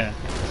him, yeah.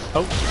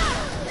 Oh.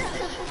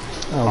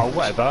 Oh,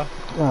 whatever.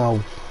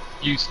 Oh.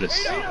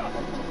 Useless.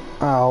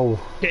 Oh.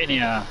 Get in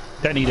here.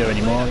 Don't need her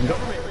anymore. You've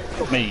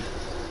got me.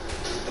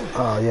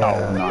 Oh, yeah.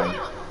 Oh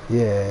no.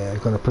 Yeah,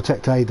 gonna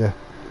protect Ada.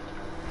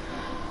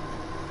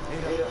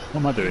 What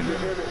am I doing?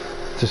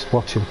 Just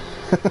watch him.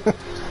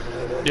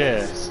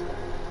 Yeah.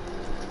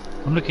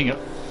 I'm looking at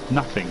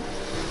nothing.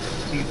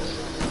 You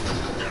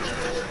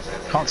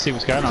can't see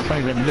what's going on. I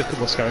can't even look at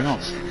what's going on.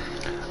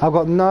 I've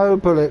got no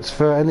bullets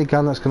for any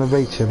gun that's gonna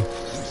reach him.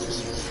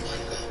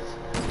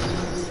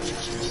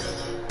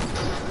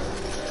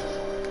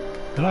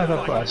 I don't know if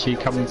I've got actually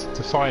coming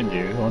to find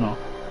you or not.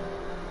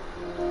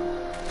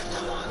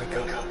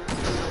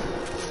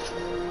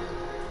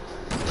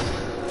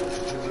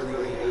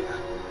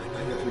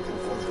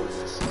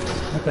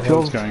 What the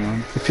hell's going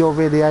on? If you're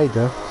really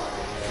Ada...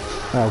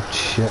 Oh,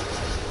 shit.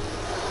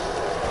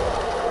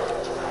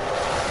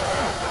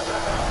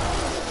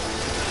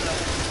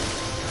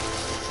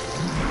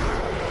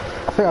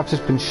 I think I've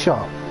just been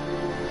shot.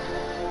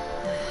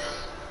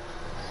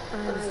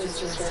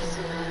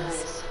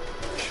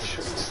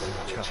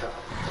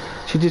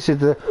 She just did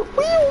the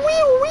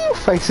wee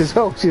face as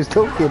well. She was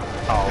talking.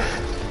 Oh.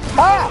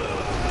 Ah!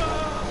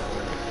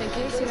 In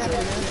case you haven't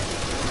noticed,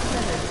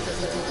 Simmons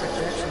doesn't do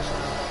projection.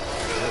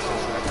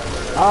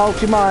 Oh,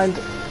 do you mind?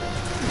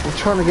 I'm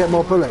trying to get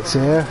more bullets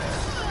here.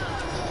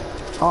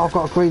 Oh, I've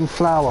got a green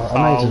flower.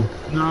 Amazing.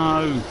 Oh,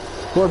 no.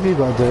 What have you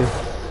got to do?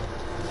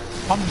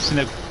 I'm just in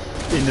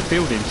the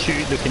building,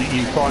 shooting, looking at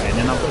you fighting,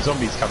 and I've got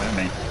zombies coming at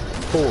me.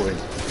 Boring.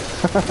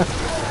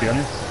 To be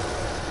honest.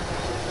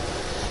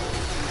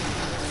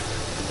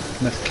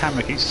 And the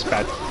camera keeps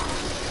spad.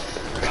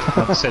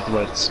 I've said the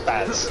word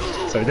spads,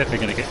 so we're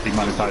definitely going to get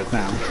demonetised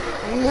now.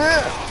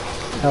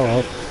 Oh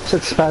well.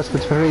 Said spaz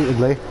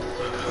repeatedly.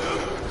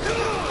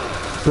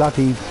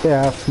 Bloody,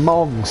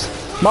 mongs.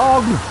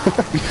 Mong!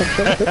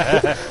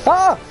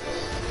 Ah!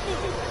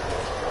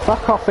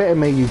 Fuck off hitting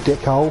me, you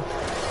dickhole.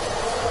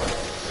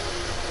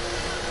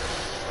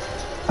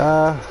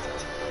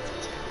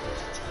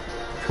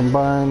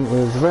 Combine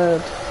with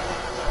red.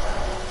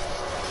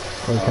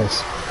 In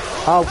case.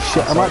 Oh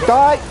shit, I might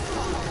die!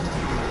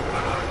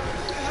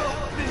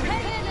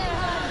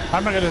 How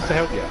am I going to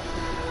help you?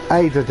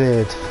 Ada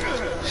did.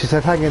 She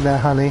said, hang in there,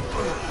 honey.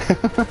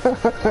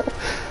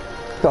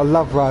 Got a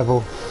love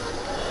rival.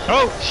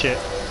 Oh, shit.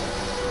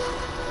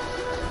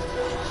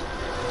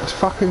 There's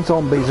fucking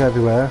zombies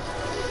everywhere.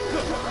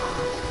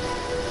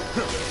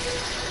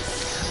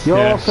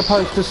 You're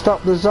supposed to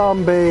stop the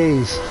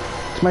zombies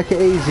to make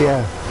it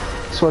easier.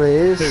 That's what it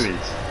is. Who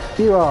is?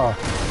 You are.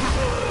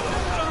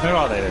 Where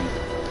are they then?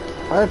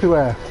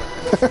 Everywhere.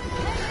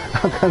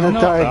 I'm gonna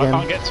die I again.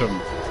 can't get to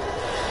them.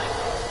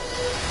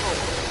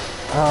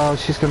 Oh,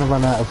 she's gonna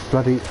run out of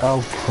bloody...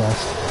 Oh,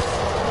 Christ.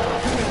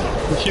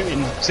 You're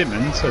shooting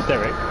Simmons or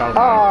Derek. Oh,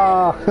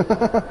 Ah!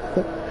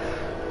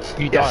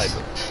 no. You died.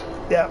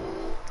 Yeah.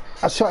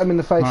 I shot him in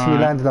the face and he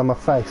Right. landed on my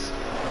face.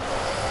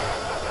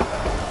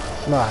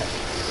 Right.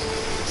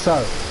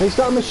 So, he's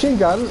got a machine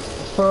gun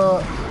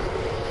for...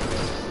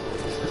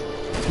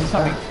 There's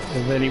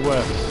nothing really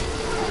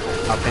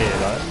worth up here,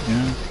 like, you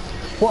know.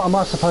 What am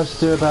I supposed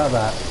to do about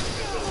that?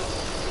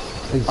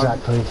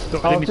 Exactly.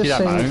 got I've limited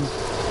just ammo. seen...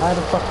 I had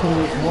a fucking...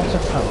 What a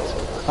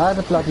cunt. I had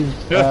a bloody...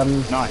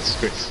 Nice,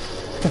 Chris.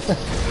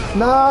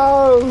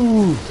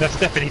 No! That's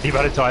definitely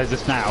demonetised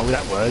us now with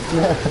that word.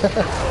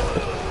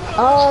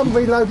 Oh, I'm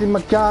reloading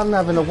my gun,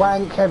 having a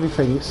wank,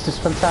 everything. It's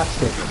just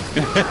fantastic.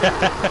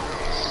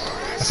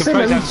 I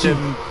suppose that's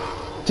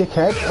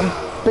Dickhead, I'm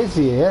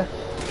busy here.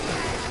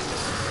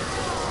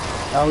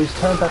 Oh, he's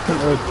turned back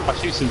into a I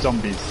shoot some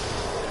zombies.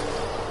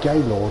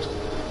 Gaylord.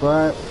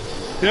 Right.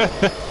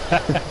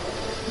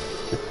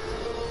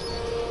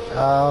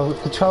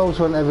 Controls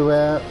went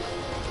everywhere.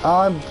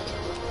 Oh.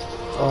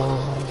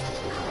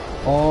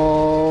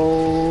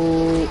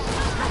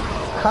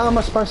 How am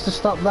I supposed to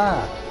stop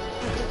that?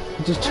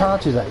 It just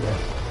charges at you.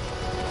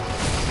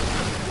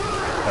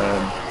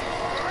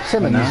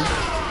 Simmons. No.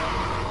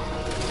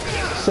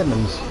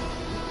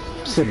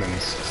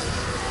 Simmons.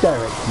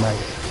 Derek,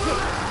 mate.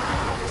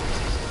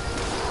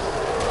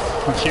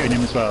 I'm shooting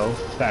him as well.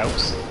 That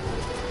helps.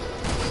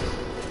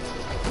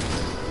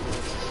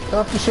 I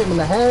have to shoot him in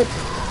the head.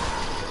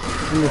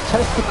 In the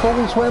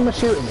testicles. Where am I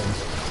shooting him?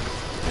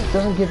 It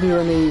doesn't give you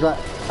any, like,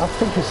 I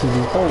think this is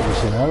in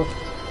balls, you know.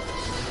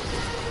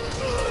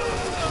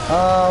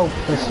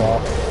 Oh, piss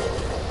off.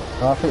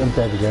 Oh, I think I'm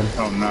dead again.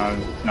 Oh no.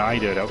 No, you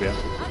do it, help you. I'm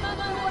on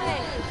my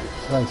way.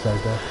 Thanks,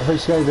 Ada. I think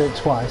she's going to do it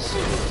twice.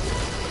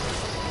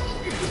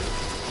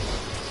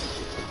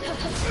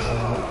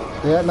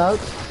 Yeah, no.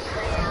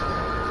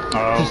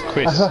 Oh,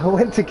 Chris. I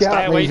went to get Stay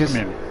up and away he just...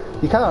 from him.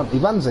 You can't, he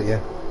runs at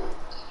you.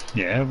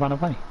 Yeah, run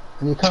away.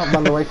 And you can't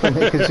run away from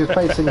him because you're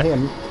facing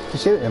him to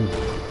shoot him.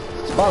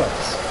 It's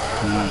bollocks.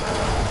 No.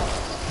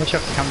 I wish I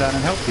could come down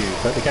and help you,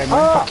 but the game Ah!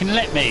 won't fucking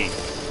let me.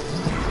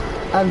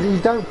 And you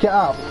don't get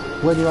up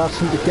when you ask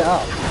him to get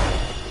up.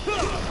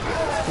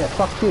 Yeah,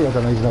 fuck you, I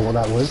don't even know what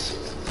that was.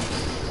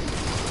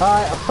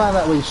 Alright, I found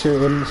out where you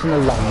shoot him, it's in the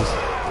lungs.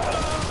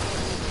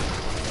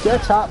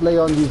 Get up,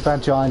 Leon, you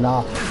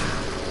vagina.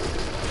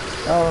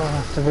 Oh, I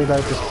have to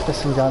reload this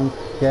pissing gun.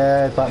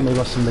 Yeah, but we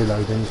got some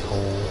reloading.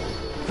 Cool.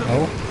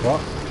 Oh,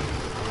 what?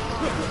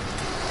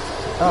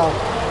 Oh.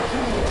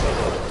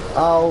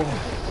 Oh.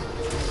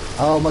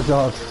 Oh my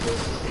god.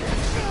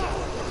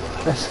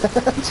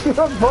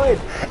 To avoid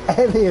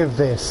any of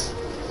this.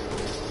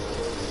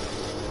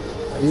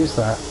 Use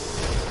that.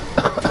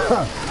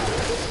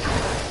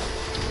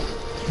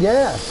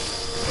 Yeah.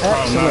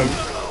 Excellent.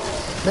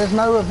 Oh There's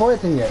no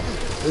avoiding it.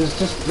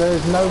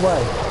 There's no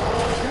way.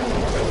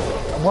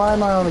 Why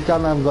am I on a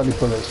gun I haven't got any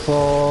bullets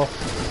for?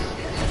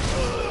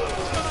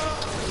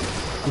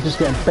 I'm just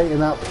getting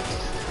beaten up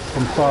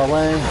from far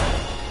away.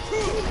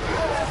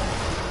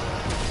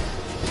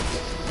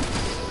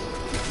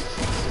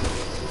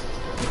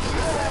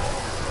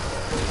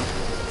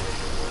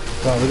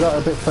 Right, we got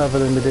a bit further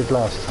than we did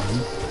last time.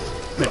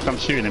 no. I'm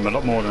shooting him a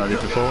lot more than I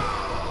did before.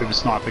 With a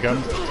sniper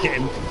gun. Get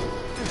him.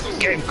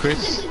 Get him,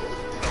 Chris.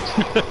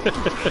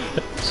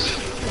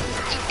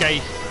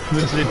 Gay.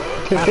 Muslim.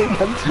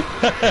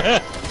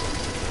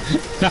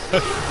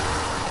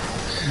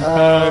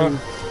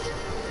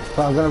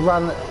 But I'm going to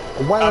run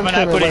well I'm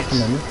until gonna away put from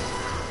him.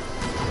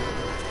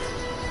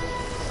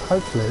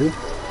 Hopefully,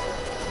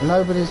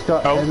 nobody's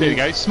got Oh, any... there we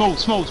go. Small.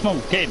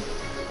 Get him.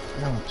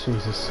 Oh,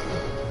 Jesus.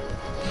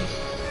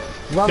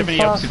 Run Give me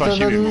the opposite if I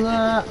faster shoot him. than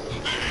that.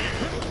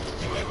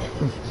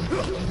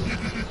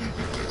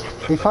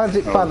 He finds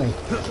it funny.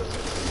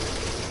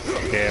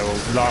 Yeah,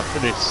 we'll laugh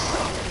at this.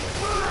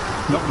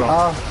 Not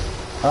wrong.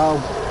 Oh,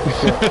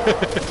 shit.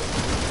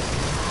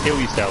 Kill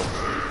yourself.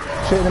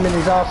 Shooting him in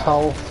his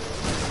asshole.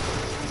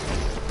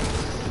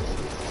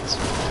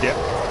 Yep,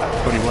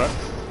 that probably work.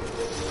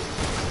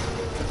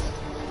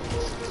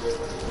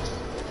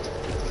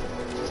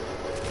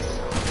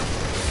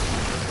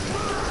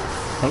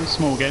 Oh,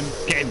 small again.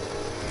 Get him.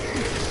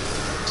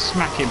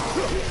 Smack him.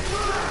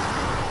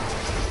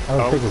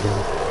 Oh, big again.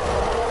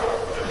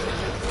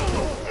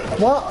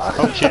 What?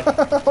 Oh shit. I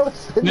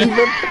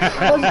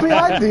was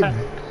behind him.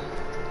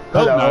 Oh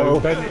Hello. no.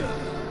 Don't-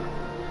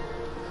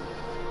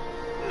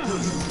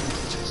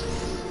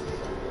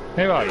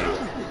 Where are you?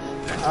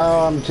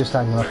 Oh, I'm just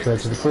hanging off the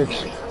edge of the bridge.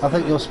 I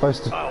think you're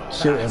supposed to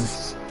shoot him.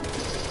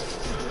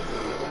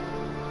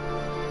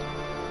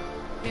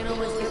 You don't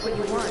always get what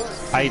you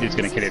want. Ada's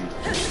gonna kill him.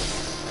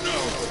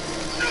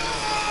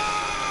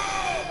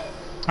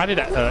 How did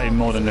that hurt him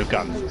more than the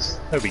guns?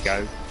 There we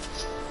go.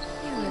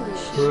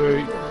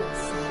 Right.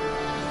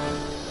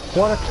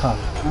 What a cunt.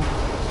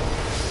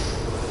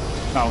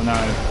 Oh no.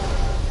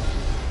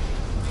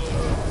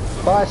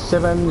 Bye,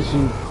 Simmons,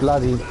 you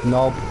bloody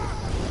knob.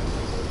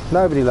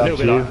 Nobody A loves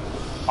little bit you.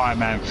 like Iron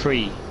Man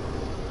 3.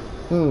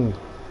 Hmm.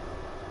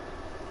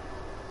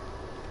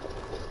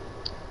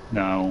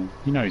 No,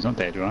 you know he's not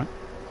dead, right?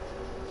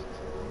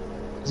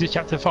 Is this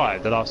chapter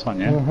 5, the last one,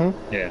 yeah? Mhm.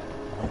 Yeah.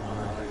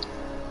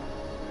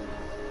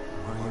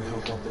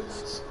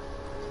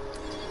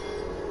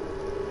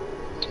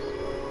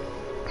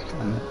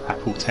 And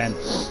Apple 10.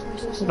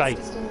 Like,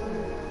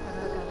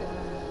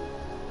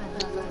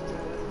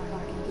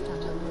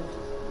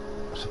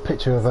 It's a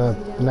picture of her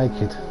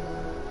naked.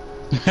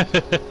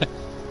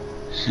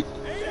 to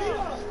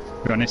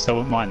be honest, I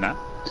wouldn't mind that.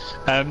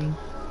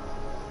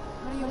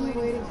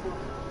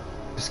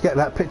 Just get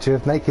that picture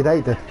of naked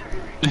Ada.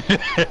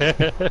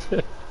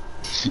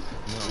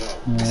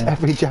 It's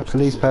every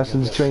Japanese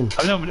person's dream.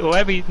 I know, well,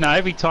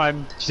 every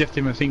time she's left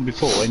him a thing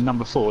before, in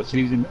number 4, she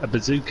leaves him a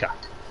bazooka.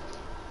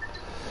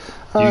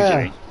 Oh,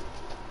 Usually. yeah.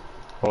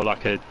 Or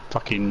like a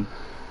fucking,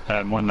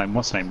 one of them,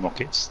 what's the name,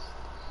 rockets?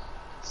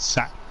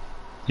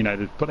 You know,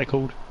 what they're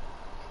called?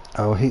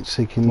 Oh,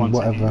 heat-seeking, One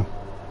whatever.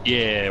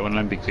 Yeah, one of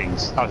them big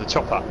things. Oh, it's a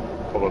chopper,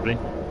 probably.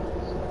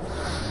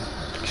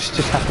 She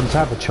just happens to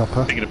have a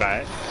chopper. Thinking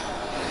about it.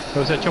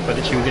 There was a chopper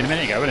that she was in a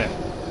minute ago, wasn't it?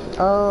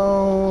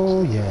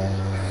 Oh, yeah.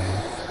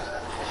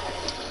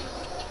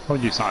 I'll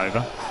use that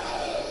over.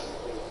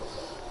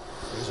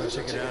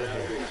 Check it out of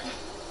here.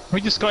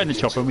 We just got in the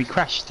chopper and we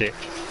crashed it.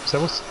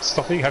 So what's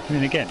stopping it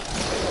happening again?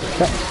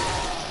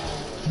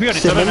 To be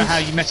honest, I don't know how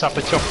you mess up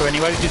a chopper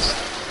anyway.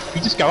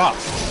 You just go up.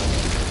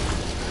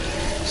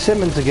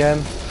 Simmons again.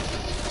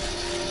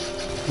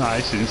 No,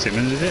 this isn't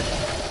Simmons, is it?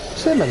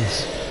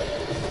 Simmons.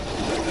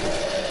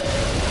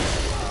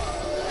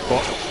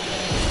 What?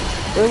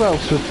 Who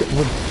else would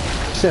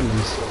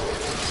Simmons?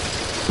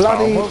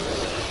 Bloody. Oh,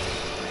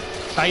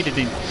 well, Ada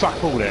did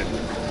fuck all then,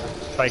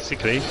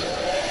 basically.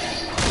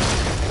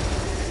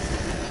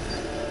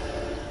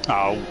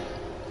 Oh.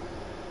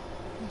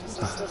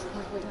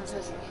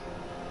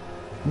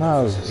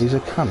 No, he's a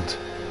cunt.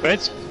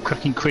 Where's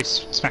Cooking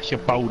Chris smash your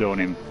boulder on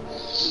him?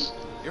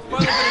 You're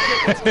finally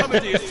gonna get what's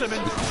coming to you,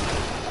 Simmons.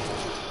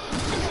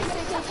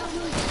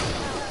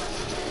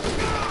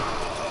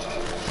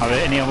 Are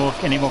there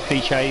any more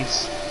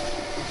cliches?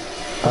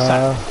 What's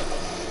that?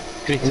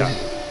 Glitter.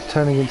 He's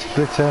turning into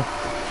glitter.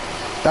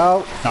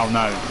 Oh, Oh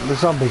no. the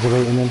zombies are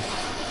eating him.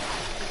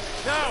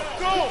 Now,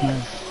 go!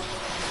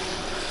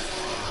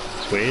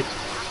 It's weird. I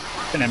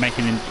think they're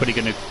making him probably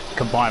going to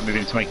combine with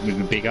him to make him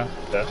even bigger.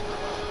 But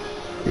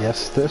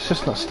Yes, let's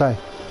just not stay.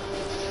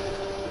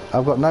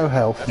 I've got no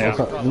health. Yeah. I've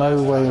got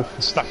no way of.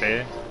 there's stuff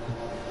here.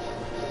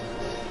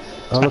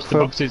 I'll look Smash the for.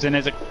 boxes and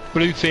there's a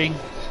blue thing.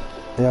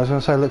 Yeah, I was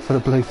going to say look for the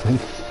blue thing.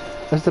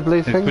 There's the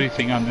blue There's a thing blue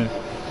thing under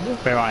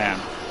where I am.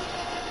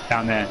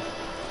 Down there.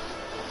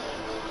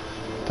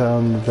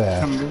 down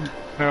there.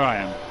 Where I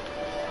am.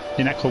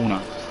 In that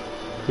corner.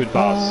 Good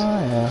bars.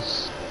 Ah, yeah.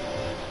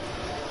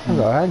 I've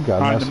got a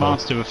handgun. I'm the that's all.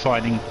 master of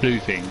finding blue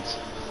things.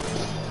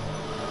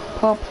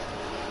 Pop.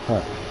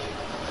 Right.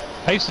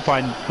 I used to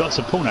find lots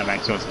of porno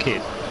mags when I was a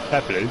kid.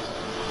 They're blue.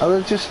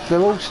 Oh,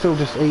 they're all still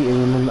just eating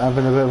them and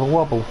having a bit of a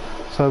wobble.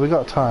 So we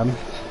got time.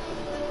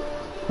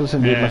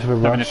 Doesn't need much of a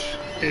having rush.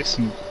 It's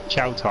some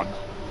chow time.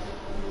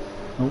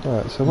 Right, so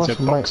There's what's a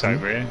the box mate?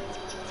 over here.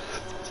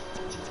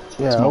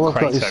 Yeah, more all I've got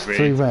crates is over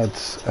 3 here.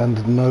 reds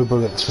and no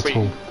bullets at Three.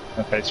 all.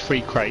 Okay, it's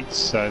 3 crates,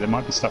 so there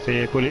might be stuff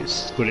here.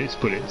 Bullets, bullets,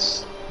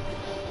 bullets.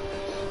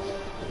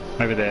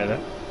 Over there, look.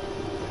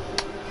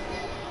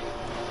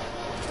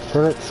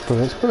 Bullets,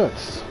 bullets,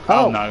 bullets.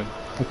 Oh, no.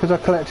 Because I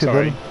collected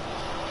Sorry. them.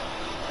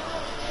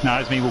 No,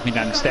 it's me walking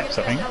down the steps,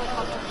 I think.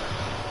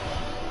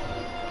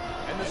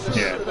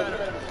 Yeah.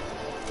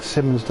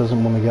 Simmons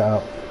doesn't want to get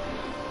up.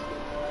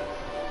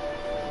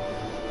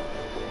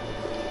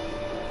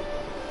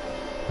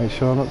 Make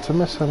sure not to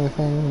miss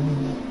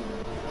anything.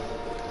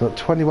 Got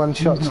 21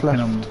 shots Knocking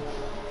left.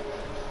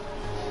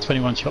 on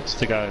 21 shots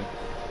to go.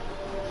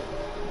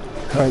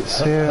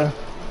 Crates here.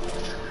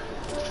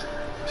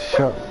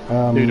 Shot.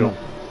 Doodle.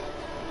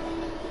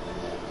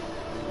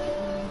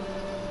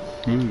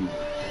 Ooh.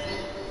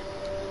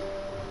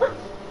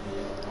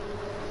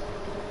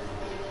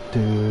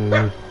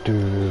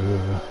 Do.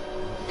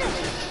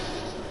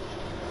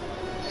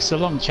 It's a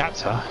long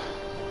chapter.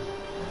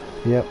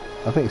 Yep,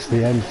 I think it's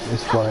the end.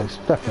 It's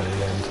definitely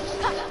the end.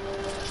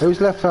 Who's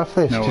left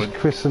after this? No, Just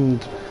Chris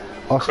and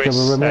Oscar Chris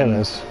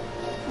Ramirez.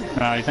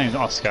 No, his name's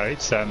Oscar.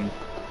 It's something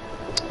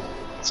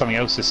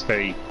else that's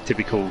very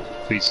typical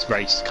for his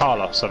race.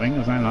 Carlos, I think,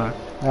 or something like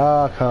that.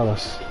 Ah,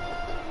 Carlos.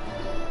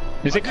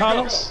 Is it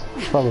Carlos?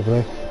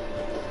 Probably.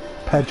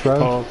 Pedro.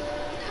 Or...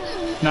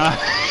 No.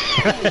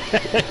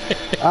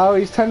 Oh,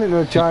 he's turned into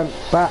a giant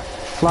bat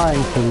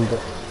flying thing that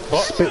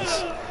What?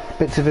 spits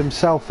bits of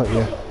himself at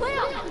you.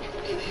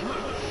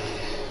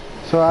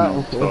 So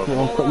I've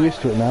got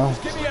used to it now.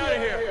 Get me out of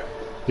here!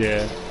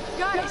 Yeah.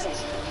 Guys,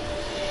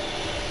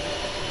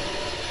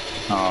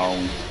 Oh.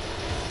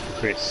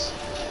 Chris.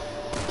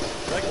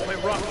 Like to play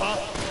rock, huh?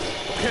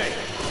 Okay.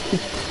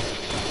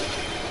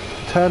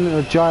 Turned into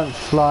a giant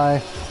fly.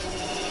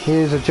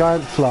 Here's a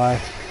giant fly.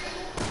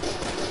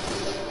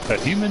 A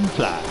human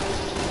fly.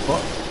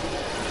 What? I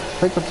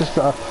think I've just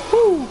got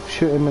to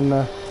shoot him in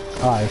the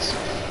eyes.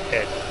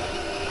 Head.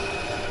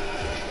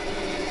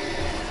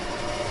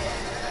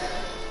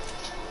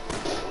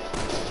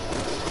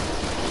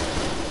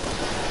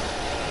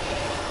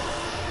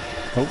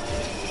 Oh.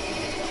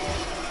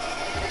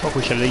 What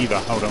push a lever?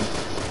 Hold on.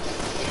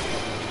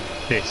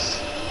 This.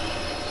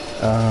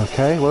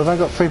 Okay, well I've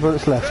got 3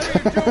 bullets left.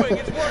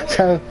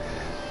 So,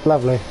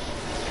 lovely.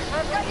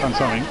 Done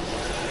something.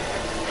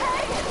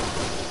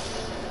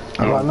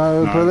 I've got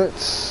no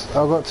bullets.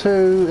 I've got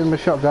 2 in my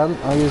shotgun.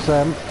 I'll use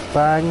them.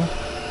 Bang.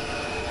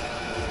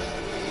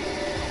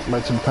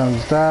 Make some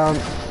pounds down.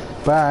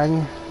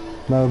 Bang.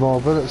 No more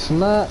bullets than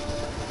that.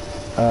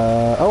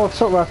 Oh,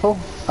 assault rifle.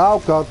 Oh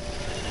god.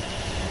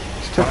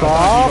 Just took I don't know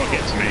off. if you got to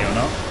get to me or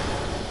not.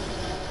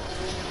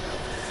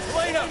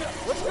 Elena,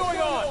 what's going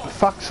on? For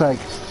fuck's sake.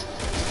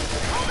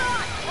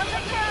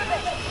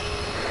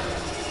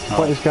 Oh.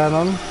 What is going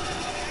on?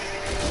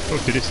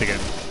 Let's do this again.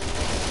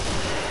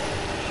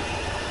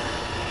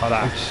 Like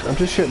that. I'm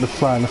just shooting the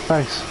fly in the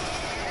face.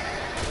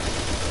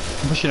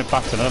 I'm pushing a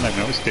button, I don't even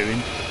know what it's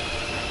doing.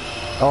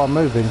 Oh, I'm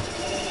moving.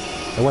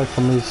 Away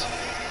from his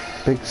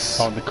big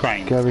On the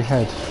crane. scary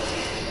head.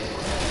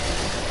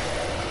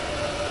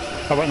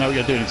 I won't know what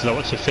you're doing until I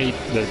watch the feed,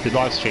 the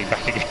live stream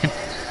back again.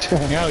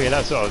 Oh yeah,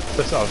 that's what I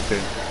was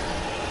doing.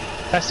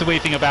 That's the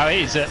weird thing about it,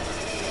 is that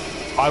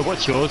I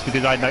watch yours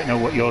because I don't know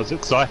what yours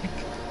looks like.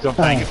 Because I'm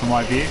playing it from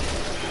my view.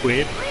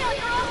 Weird.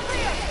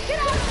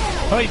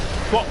 Hey,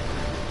 what?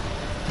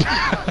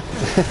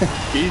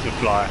 He's a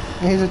flyer.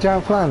 He's a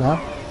giant fly now.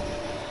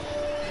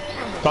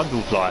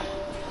 Bundle fly.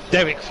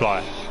 Derek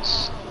fly.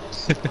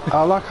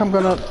 Oh, like I'm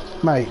gonna...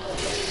 Mate.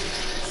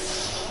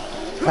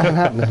 That ain't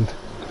happening.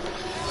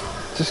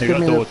 Just You've give got a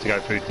me door the to go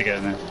through to get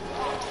in there.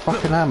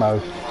 fucking ammo.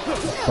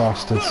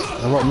 Bastards.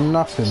 I've got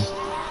nothing.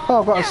 Oh,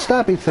 I've got a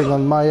stabby thing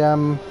on my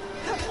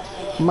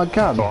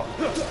gun. What?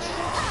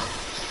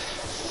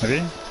 Have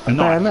you? A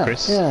knife, Bayonet,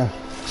 Chris? yeah.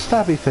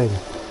 Stabby thing.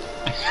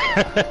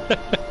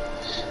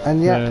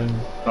 And yet,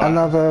 Right.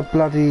 another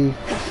bloody...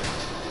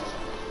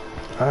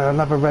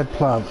 another red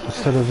plant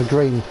instead of a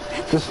green.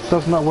 Just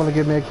does not want to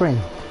give me a green.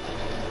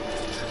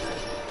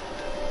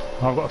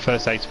 I've got a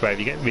first aid spray if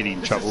you get really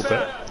in trouble,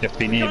 but you have to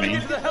be near Gotta me.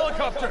 get to the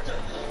helicopter.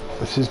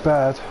 This is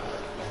bad.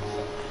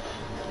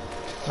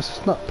 This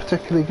is not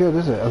particularly good,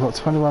 is it? I've got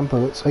 21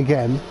 bullets.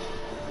 Again.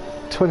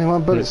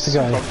 21 bullets to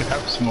go. Probably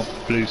have some more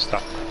blue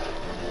stuff.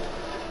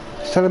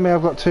 It's telling me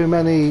I've got too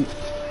many...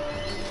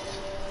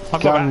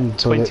 I've got gun about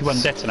 21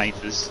 bullets.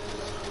 detonators.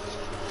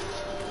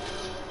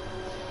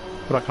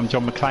 Feel like I'm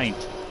John McClane.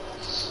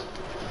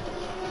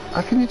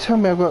 How can you tell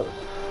me I've got...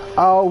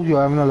 Oh,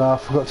 you're having a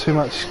laugh. I've got too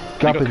much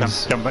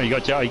gubbins. You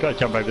got to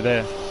jump over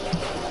there.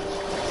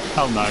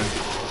 Oh no.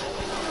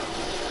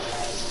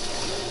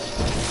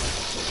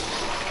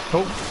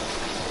 Oh.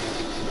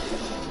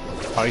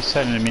 Oh, he's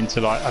turning them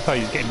into like... I thought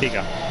he was getting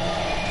bigger.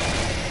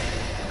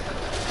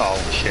 Oh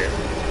shit.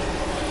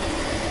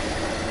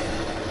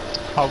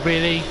 Oh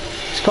really?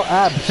 It's got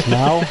abs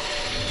now.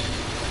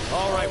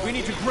 All right, we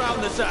need to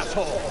ground this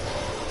asshole.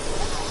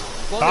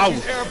 As long Ow. as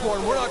he's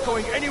airborne, we're not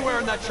going anywhere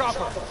in that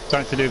chopper.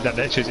 Something to do with that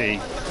electricity.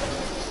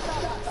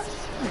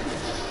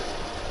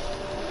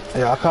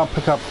 Yeah, I can't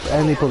pick up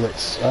any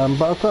bullets.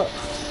 But I've got...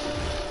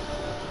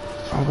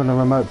 I'm going to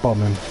remote bomb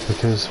him,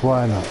 because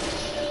why not?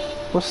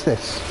 What's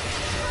this?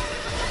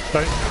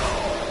 Don't...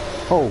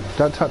 Oh,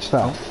 don't touch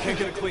that. Can't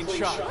get a clean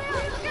shot.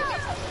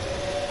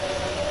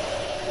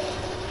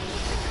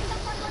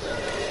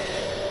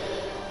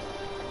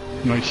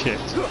 No shit.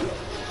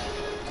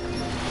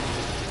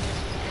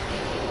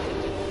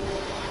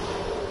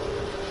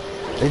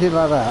 He didn't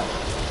like that.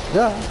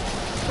 Yeah,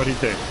 What do you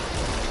do?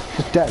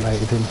 just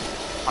detonated him.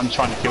 I'm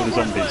trying to kill the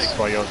zombies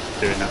while you're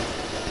doing that.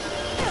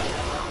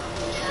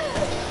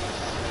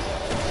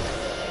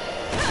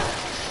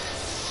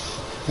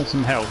 Want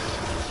some health?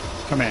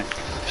 Come here.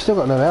 Still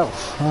got no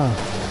health. Oh.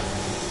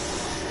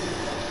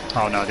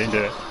 Oh no, I didn't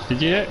do it.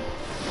 Did you do it?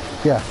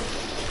 Yeah.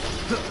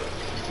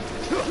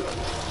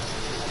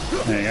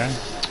 There you go.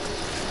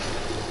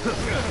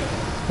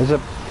 There's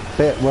a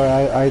bit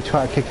where I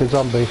try to kick a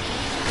zombie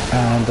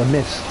and I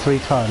miss 3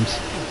 times.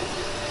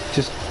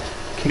 Just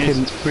kick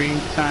him. Missed 3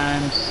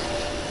 times.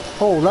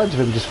 Oh, loads of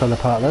him just fell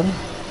apart then.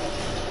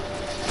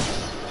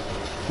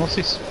 What's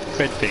this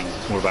red thing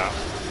all about?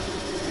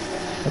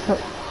 I thought...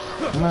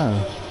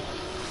 No.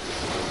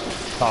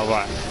 Oh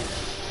right.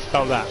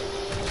 Oh that.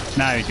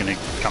 Now he's going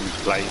to come into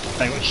play.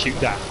 They got to shoot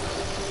that.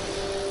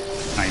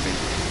 Maybe.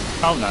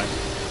 Oh no.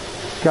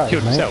 Go,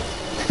 Killed mate. himself.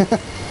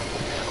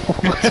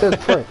 What a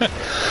prick.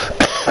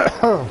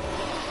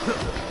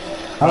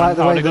 I like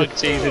the Oh, way they've got that... to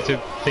see there's a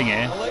thing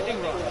here.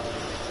 Lightning rod.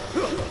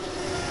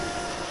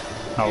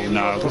 Oh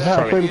no, I've got Is to that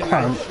a throw green it.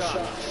 plant?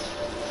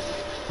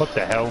 What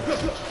the hell?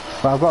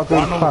 But I've got a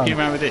Why green am I walking plant.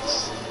 around with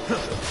this?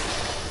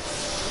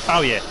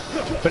 Oh yeah.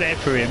 Put it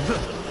through him.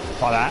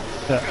 Like that.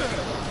 Look,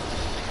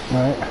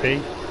 Right. see?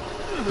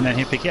 And then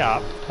he'll pick it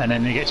up and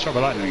then he gets struck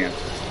by lightning again.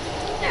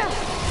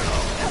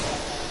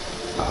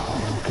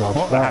 Oh god.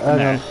 What Right, happened hang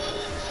there? on.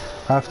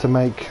 I have to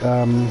make...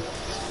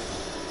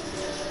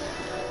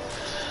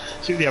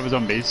 Shoot the other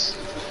zombies.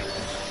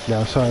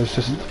 Yeah, sorry, it's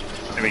just...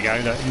 There we go,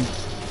 look, he's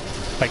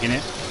taking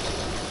it.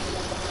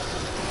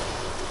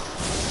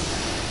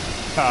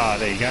 Ah,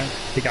 there you go.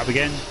 Pick up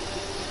again.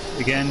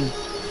 Again.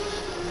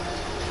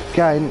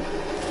 Again.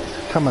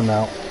 Come on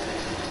now.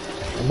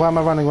 Why am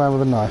I running around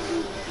with a knife?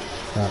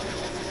 Right.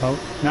 Oh,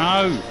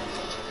 no!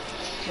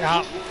 Get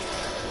up!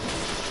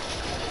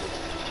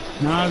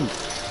 No!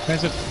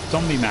 There's a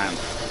zombie man.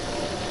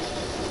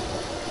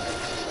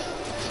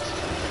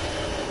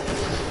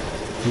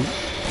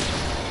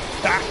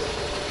 Ah!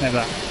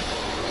 Never.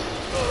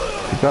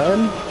 You got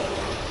him?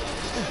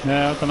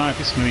 No, I don't know if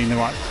it's going to be in the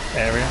right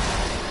area.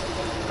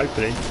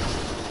 Hopefully.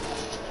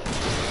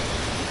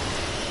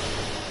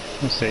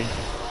 We'll see.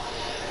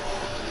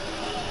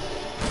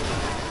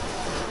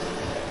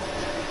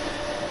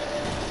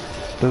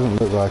 Doesn't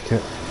look like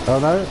it. Oh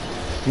no.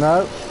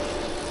 No.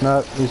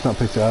 No, he's not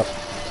picked it up.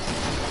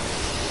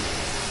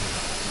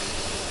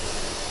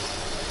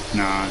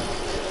 No.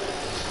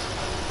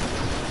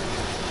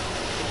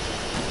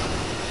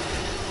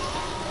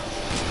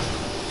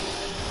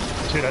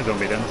 Shoot that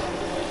zombie then.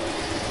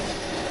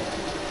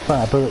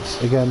 Fire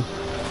bullets again.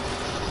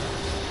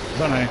 I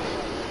don't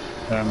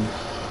know.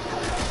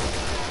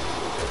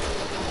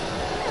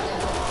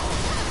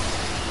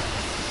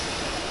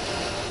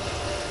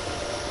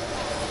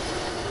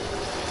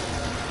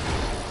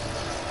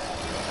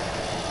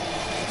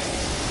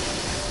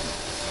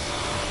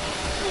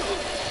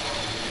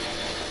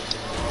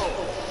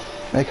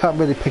 They can't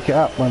really pick it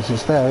up once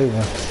it's there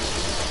either.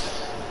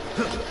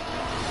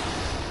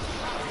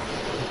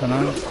 I don't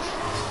know.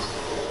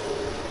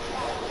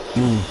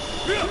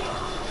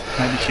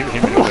 Maybe shoot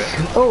him a little bit.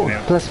 Oh,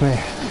 Yeah. bless me.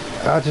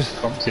 I just...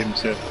 Prompt him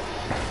to.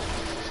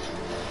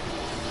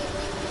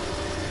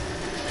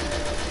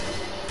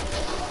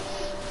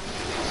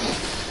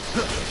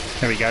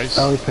 There he goes.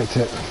 Oh, he picked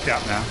it.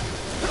 Get up now.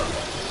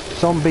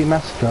 Zombie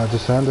Massacre, I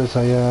just found as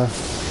a... The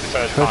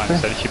first trophy? time,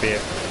 so it should be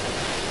it.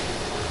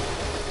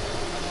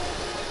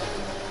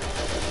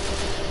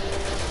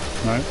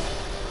 No.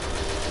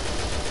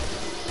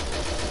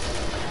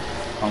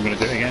 I'm gonna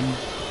do it again.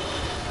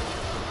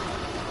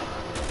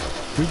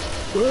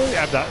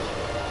 Have that.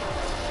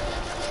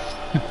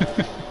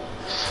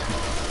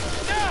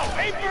 Now,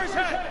 aim for his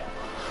head!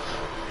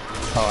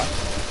 Alright.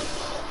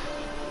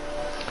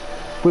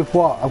 With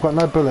what? I've got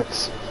no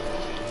bullets.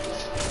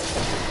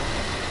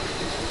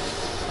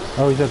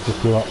 Oh, his head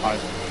just blew up.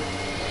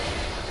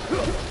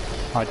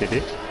 I did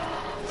it. Here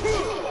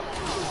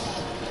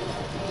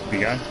we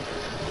go.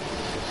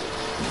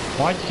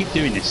 Why do you keep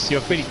doing this?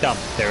 You're really dumb,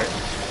 Derek.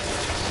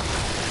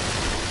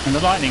 And the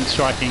lightning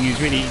striking is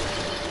really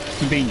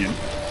convenient.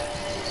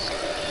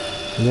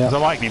 There's a Yeah,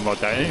 lightning rod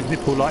there. If they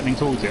pull lightning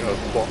towards it or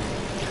what?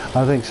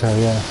 I think so,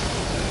 yeah.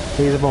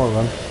 He's a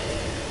moron.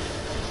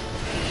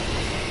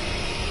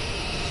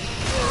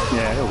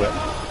 Yeah, a little bit.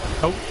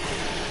 Oh,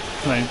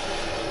 hello.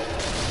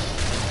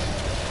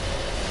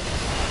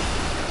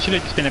 Should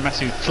have just been a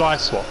massive fly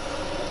swat.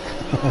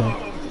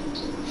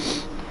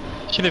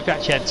 Should have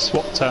actually had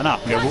SWAT turn up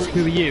and go, well,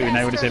 who are you? And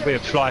they would have said, we're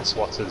fly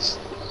swatters.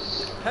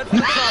 Head for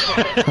the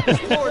chopper.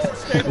 Explore some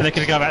stable. And they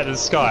could have come out of the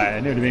sky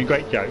and it would have been a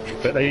great joke,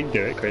 but they didn't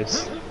do it,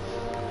 Chris.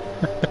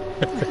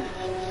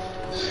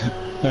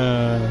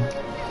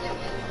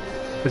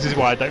 This is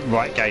why I don't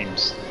write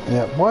games.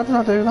 Yeah, why did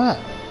I do that?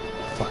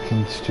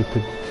 Fucking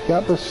stupid. Get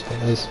up the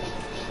stairs.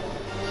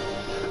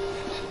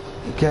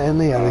 Get in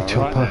the alley,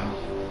 chopper.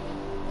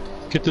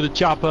 Right, get to the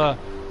chopper.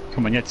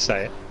 Come on, you had to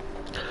say it.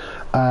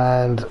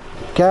 And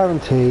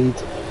guaranteed,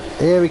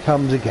 here he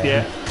comes again.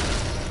 Yeah,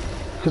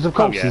 Because of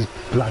course yeah. he's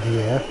bloody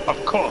here.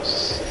 of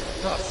course.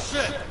 Oh,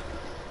 shit!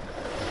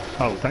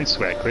 Oh, don't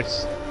swear,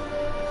 Chris.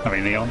 I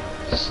mean, Leon.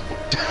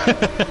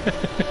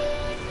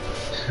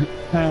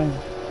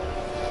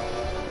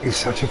 He's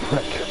such a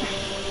prick.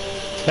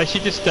 They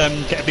should just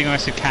get a big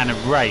massive can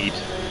of Raid,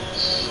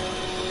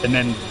 and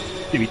then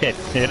he'll be dead.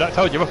 Yeah, like I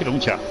told you, rocket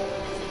launcher.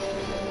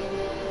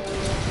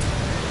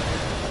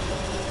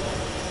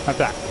 Have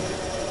that.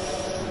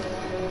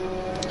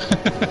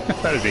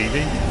 That was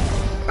easy.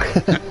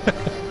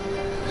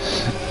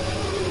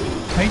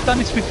 He's done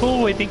this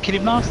before. He didn't kill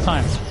him last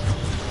time.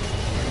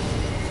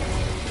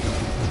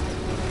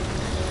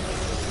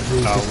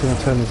 He's just going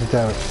to turn into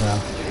Derek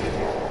now.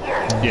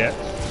 Yeah.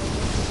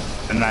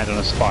 And land on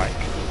a spike.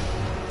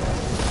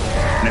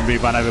 And then be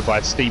run over by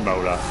a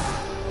steamroller.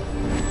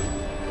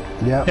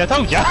 Yeah. Yeah, I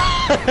told ya!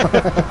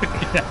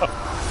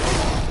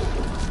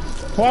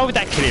 Why would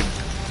that kill him?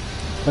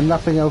 And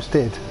nothing else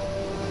did.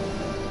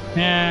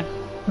 Yeah,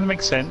 that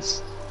makes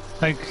sense.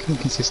 So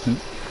inconsistent.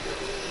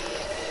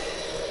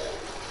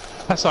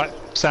 That's like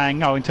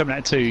saying, oh, in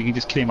Terminator 2 you can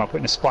just kill him by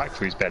putting a spike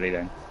through his belly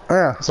then.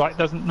 Yeah. It's like,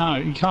 doesn't, no,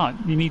 you can't.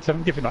 You need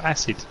something different like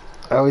acid.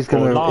 Oh, he's Or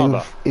going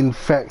lava. to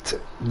infect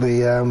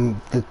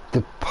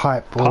the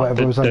pipe or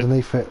whatever was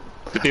underneath it.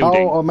 The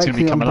building. Oh, or It's make gonna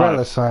the become umbrella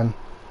alive. sign.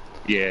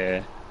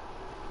 Yeah.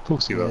 Of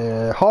course he will.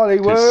 Yeah,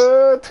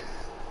 Hollywood!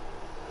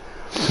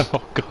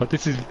 Oh god,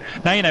 this is...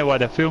 Now you know why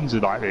the films are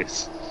like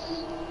this.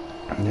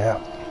 Yeah.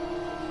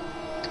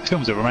 The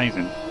films are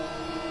amazing.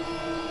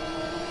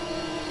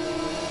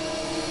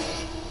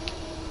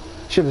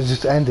 Should have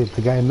just ended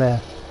the game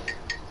there.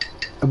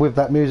 And with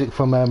that music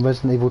from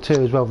Resident Evil 2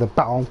 as well, the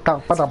bow,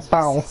 bow, bow,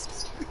 bow.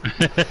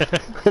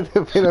 Would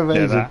have been Yeah,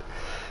 amazing. that.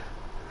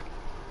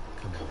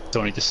 It's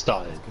only just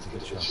started.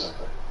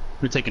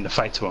 We're taking the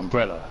fight to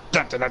Umbrella.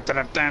 Dun, dun, dun,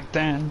 dun, dun,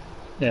 dun.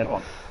 Yeah, that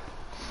one.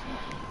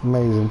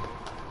 Amazing.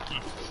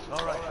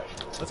 All right,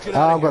 let's get Oh,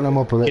 out I've of got here. no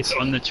more It's bullets.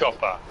 on the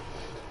chopper.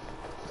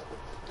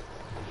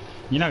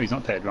 You know he's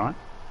not dead, right?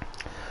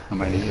 I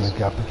mean, He's he going is. to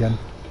get up again.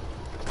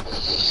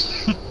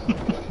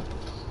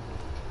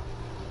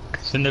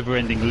 It's a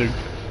never-ending loop.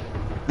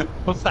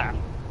 What's that?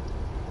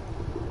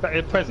 Is that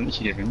a present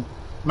you give him?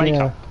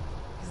 Makeup?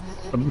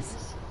 Um,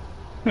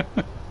 yeah,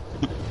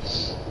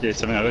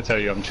 something I gotta tell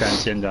you, I'm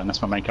transgender and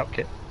that's my makeup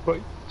kit. What?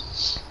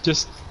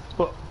 Just...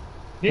 what?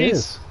 It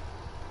is.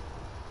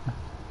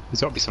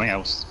 There's gotta be something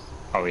else.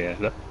 Oh yeah,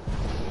 look.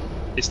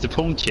 It's the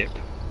pawn chip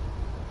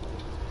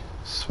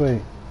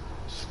Sweet.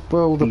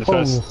 Spoil the from the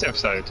pawn. first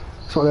episode.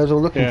 That's what they was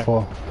all looking Yeah.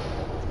 for.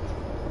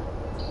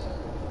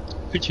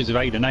 Pictures of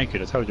Ada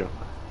naked, I told you.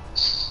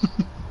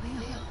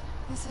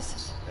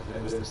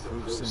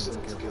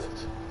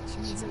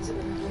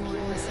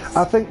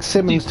 I think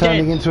Simmons He's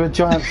turning dead. into a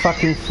giant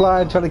fucking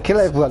fly and trying to kill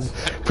everyone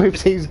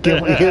proves he's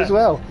guilty as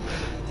well.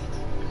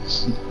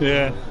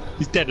 Yeah,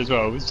 he's dead as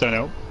well, which don't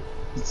help.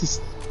 He's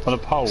just on a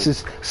pole. This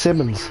is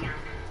Simmons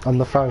on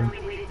the phone.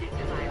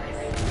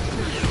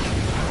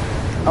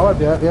 Oh,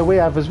 yeah, we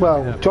have as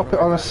well. Drop it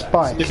on a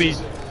spike. If he,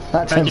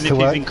 That tends imagine to if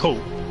work. he's in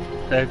court,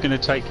 they're going to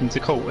take him to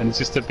court and it's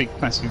just a big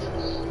massive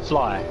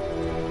fly.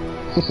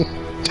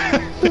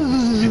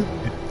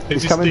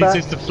 He's coming back.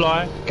 Is this the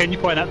fly? Can you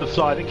point out the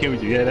fly that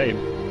killed you? Yeah, that's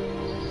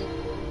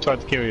him.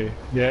 Tried to kill you.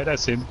 Yeah,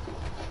 that's him.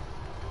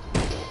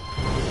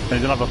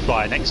 There's another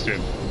fly next to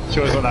him.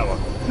 Sure it's not that one?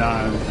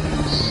 No.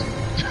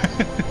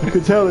 You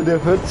can tell the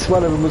difference.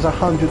 One of them was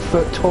 100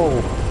 foot tall.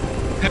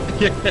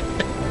 Yeah.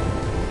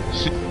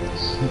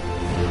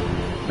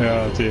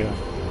 Oh dear.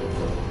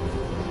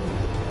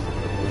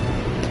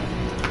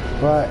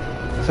 Right.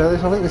 So I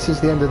think this is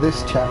the end of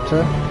this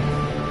chapter.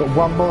 Got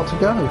one more to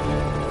go.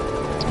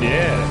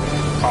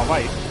 Yeah. Can't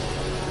wait.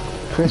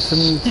 Chris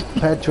and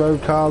Pedro,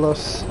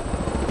 Carlos.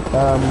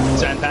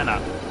 Santana.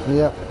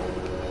 Yep.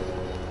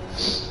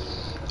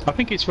 I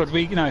think it's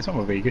Rodriguez. No, it's not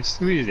Rodriguez.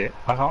 Who is it?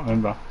 I can't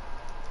remember.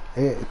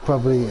 It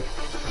probably.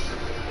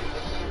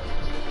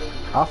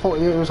 I thought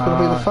it was going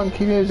to be the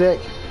funky music.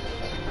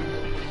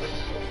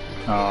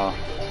 Oh.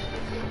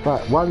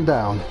 Right, one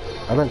down.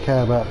 I don't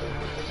care about.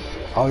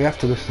 Oh, you have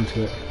to listen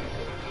to it.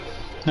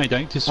 No, you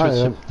don't. Just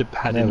switch the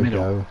pad There in the we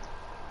middle. go.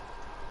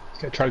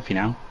 Get a trophy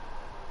now.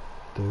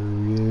 Do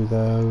you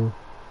though?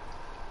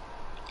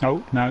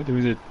 Oh no, there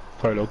was a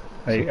prologue,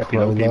 a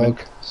epilogue even.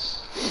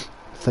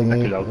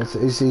 Thingy. Epilogue.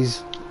 It's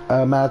his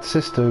mad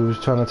sister who was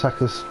trying to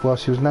attack us while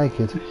she was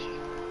naked.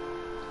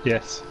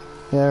 Yes.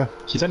 Yeah.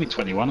 She's only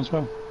 21 as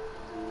well.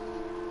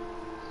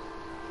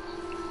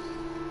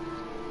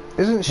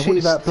 Isn't what she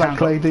is that black Town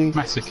got lady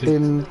massacred?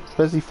 in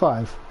Resi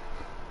 5?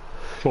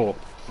 4.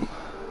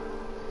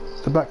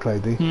 The black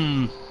lady?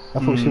 Hmm. I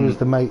thought she was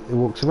the mate who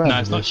walks around. No,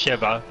 it's with not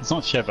Sheva. It's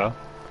not Sheva.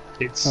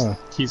 It's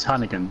she's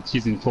Hannigan.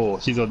 She's in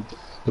 4. She's on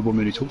the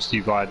woman who talks to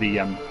you via the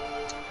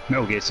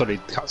Metal Gear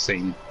Solid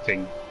cutscene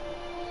thing.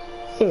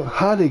 her.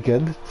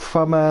 Hannigan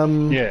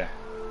from Yeah.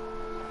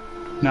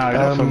 No,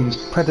 not from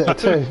Predator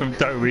 2. from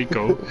Total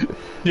Recall.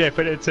 Yeah,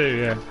 Predator 2.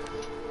 Yeah.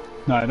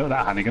 No, not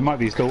that Hannigan. Might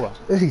be his daughter.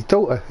 It's his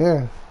daughter,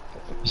 yeah.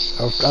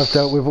 I've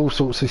dealt with all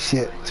sorts of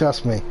shit,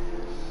 trust me.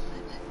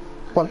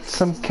 Want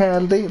some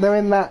candy? They're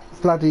in that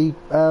bloody,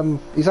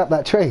 he's up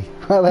that tree,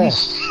 right there.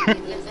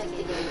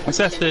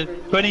 That's the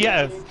when he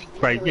at a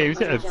grave. Yeah, he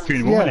was at a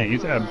funeral, wasn't he? He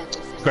was at a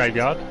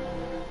graveyard,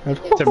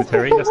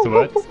 cemetery. That's the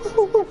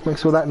word.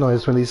 Makes all that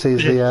noise when he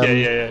sees the, yeah.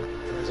 And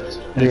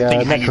the, the thing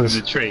hanging necklace.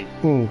 from the tree.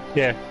 Mm.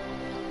 Yeah.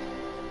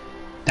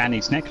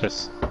 Danny's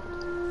necklace.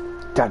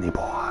 Danny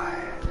boy.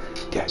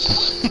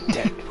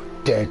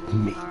 Dead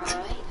meat.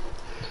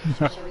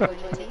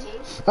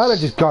 I'd have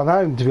just gone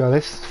home, to be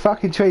honest.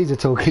 Fucking trees are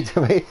talking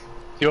to me.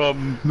 Your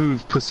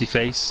move, pussy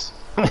face.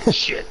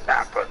 Shit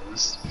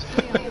happens.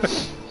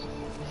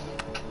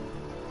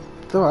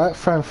 It's alright,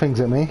 throwing things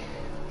at me.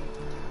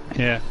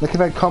 Yeah. Look, if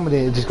they had comedy,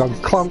 it just gone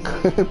clonk,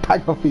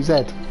 bang off his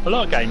head. A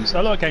lot of games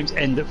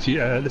end at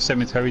the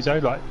cemeteries though,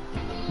 like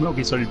Metal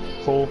Gear Solid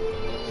 4.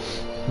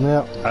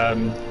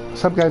 Yeah.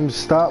 Some games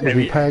start with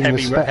you paying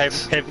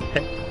respects.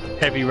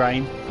 Heavy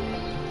Rain.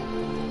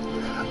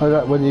 I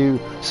like when you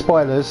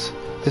spoilers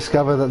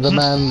discover that the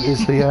man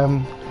is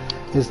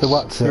the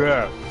what's it.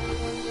 Yeah.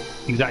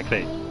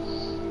 Exactly.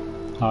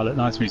 Oh, look,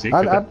 nice music.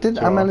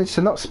 I managed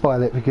to not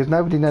spoil it because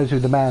nobody knows who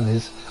the man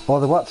is or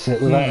the what's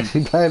it without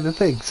actually playing the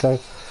thing. So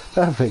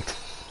perfect.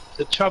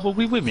 The trouble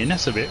with women,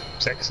 that's a bit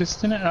sexist,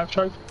 isn't it? That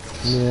trope.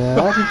 Yeah.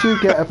 How did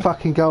you get a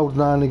fucking gold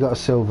and I only got a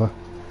silver?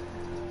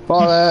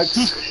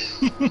 Bollocks.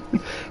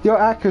 Your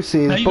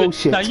accuracy is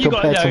bullshit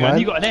compared to mine.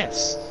 You got an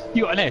S.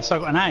 You got an S. I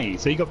got an A.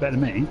 So you got better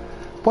than me.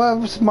 What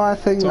was my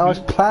thing? I was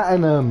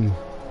platinum.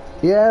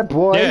 Yeah,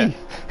 boy. Yeah.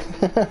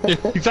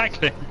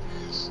 Exactly.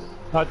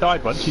 I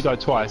died once. You died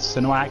twice.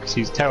 And my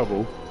accuracy is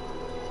terrible.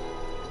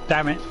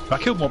 Damn it! I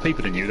killed more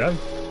people than you though.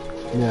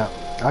 Yeah.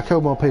 I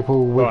killed more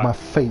people with my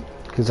feet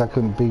because I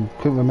couldn't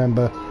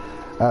remember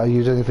how to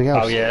use anything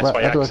else. Oh yeah, that's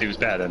why accuracy was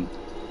better then.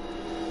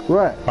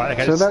 Right.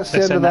 Okay, so that's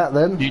the end of that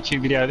then.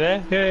 YouTube video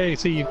there. Yeah,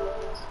 see you.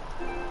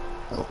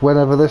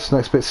 Whenever this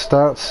next bit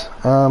starts,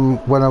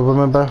 when I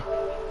remember.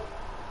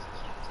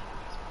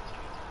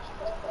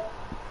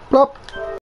 Plop.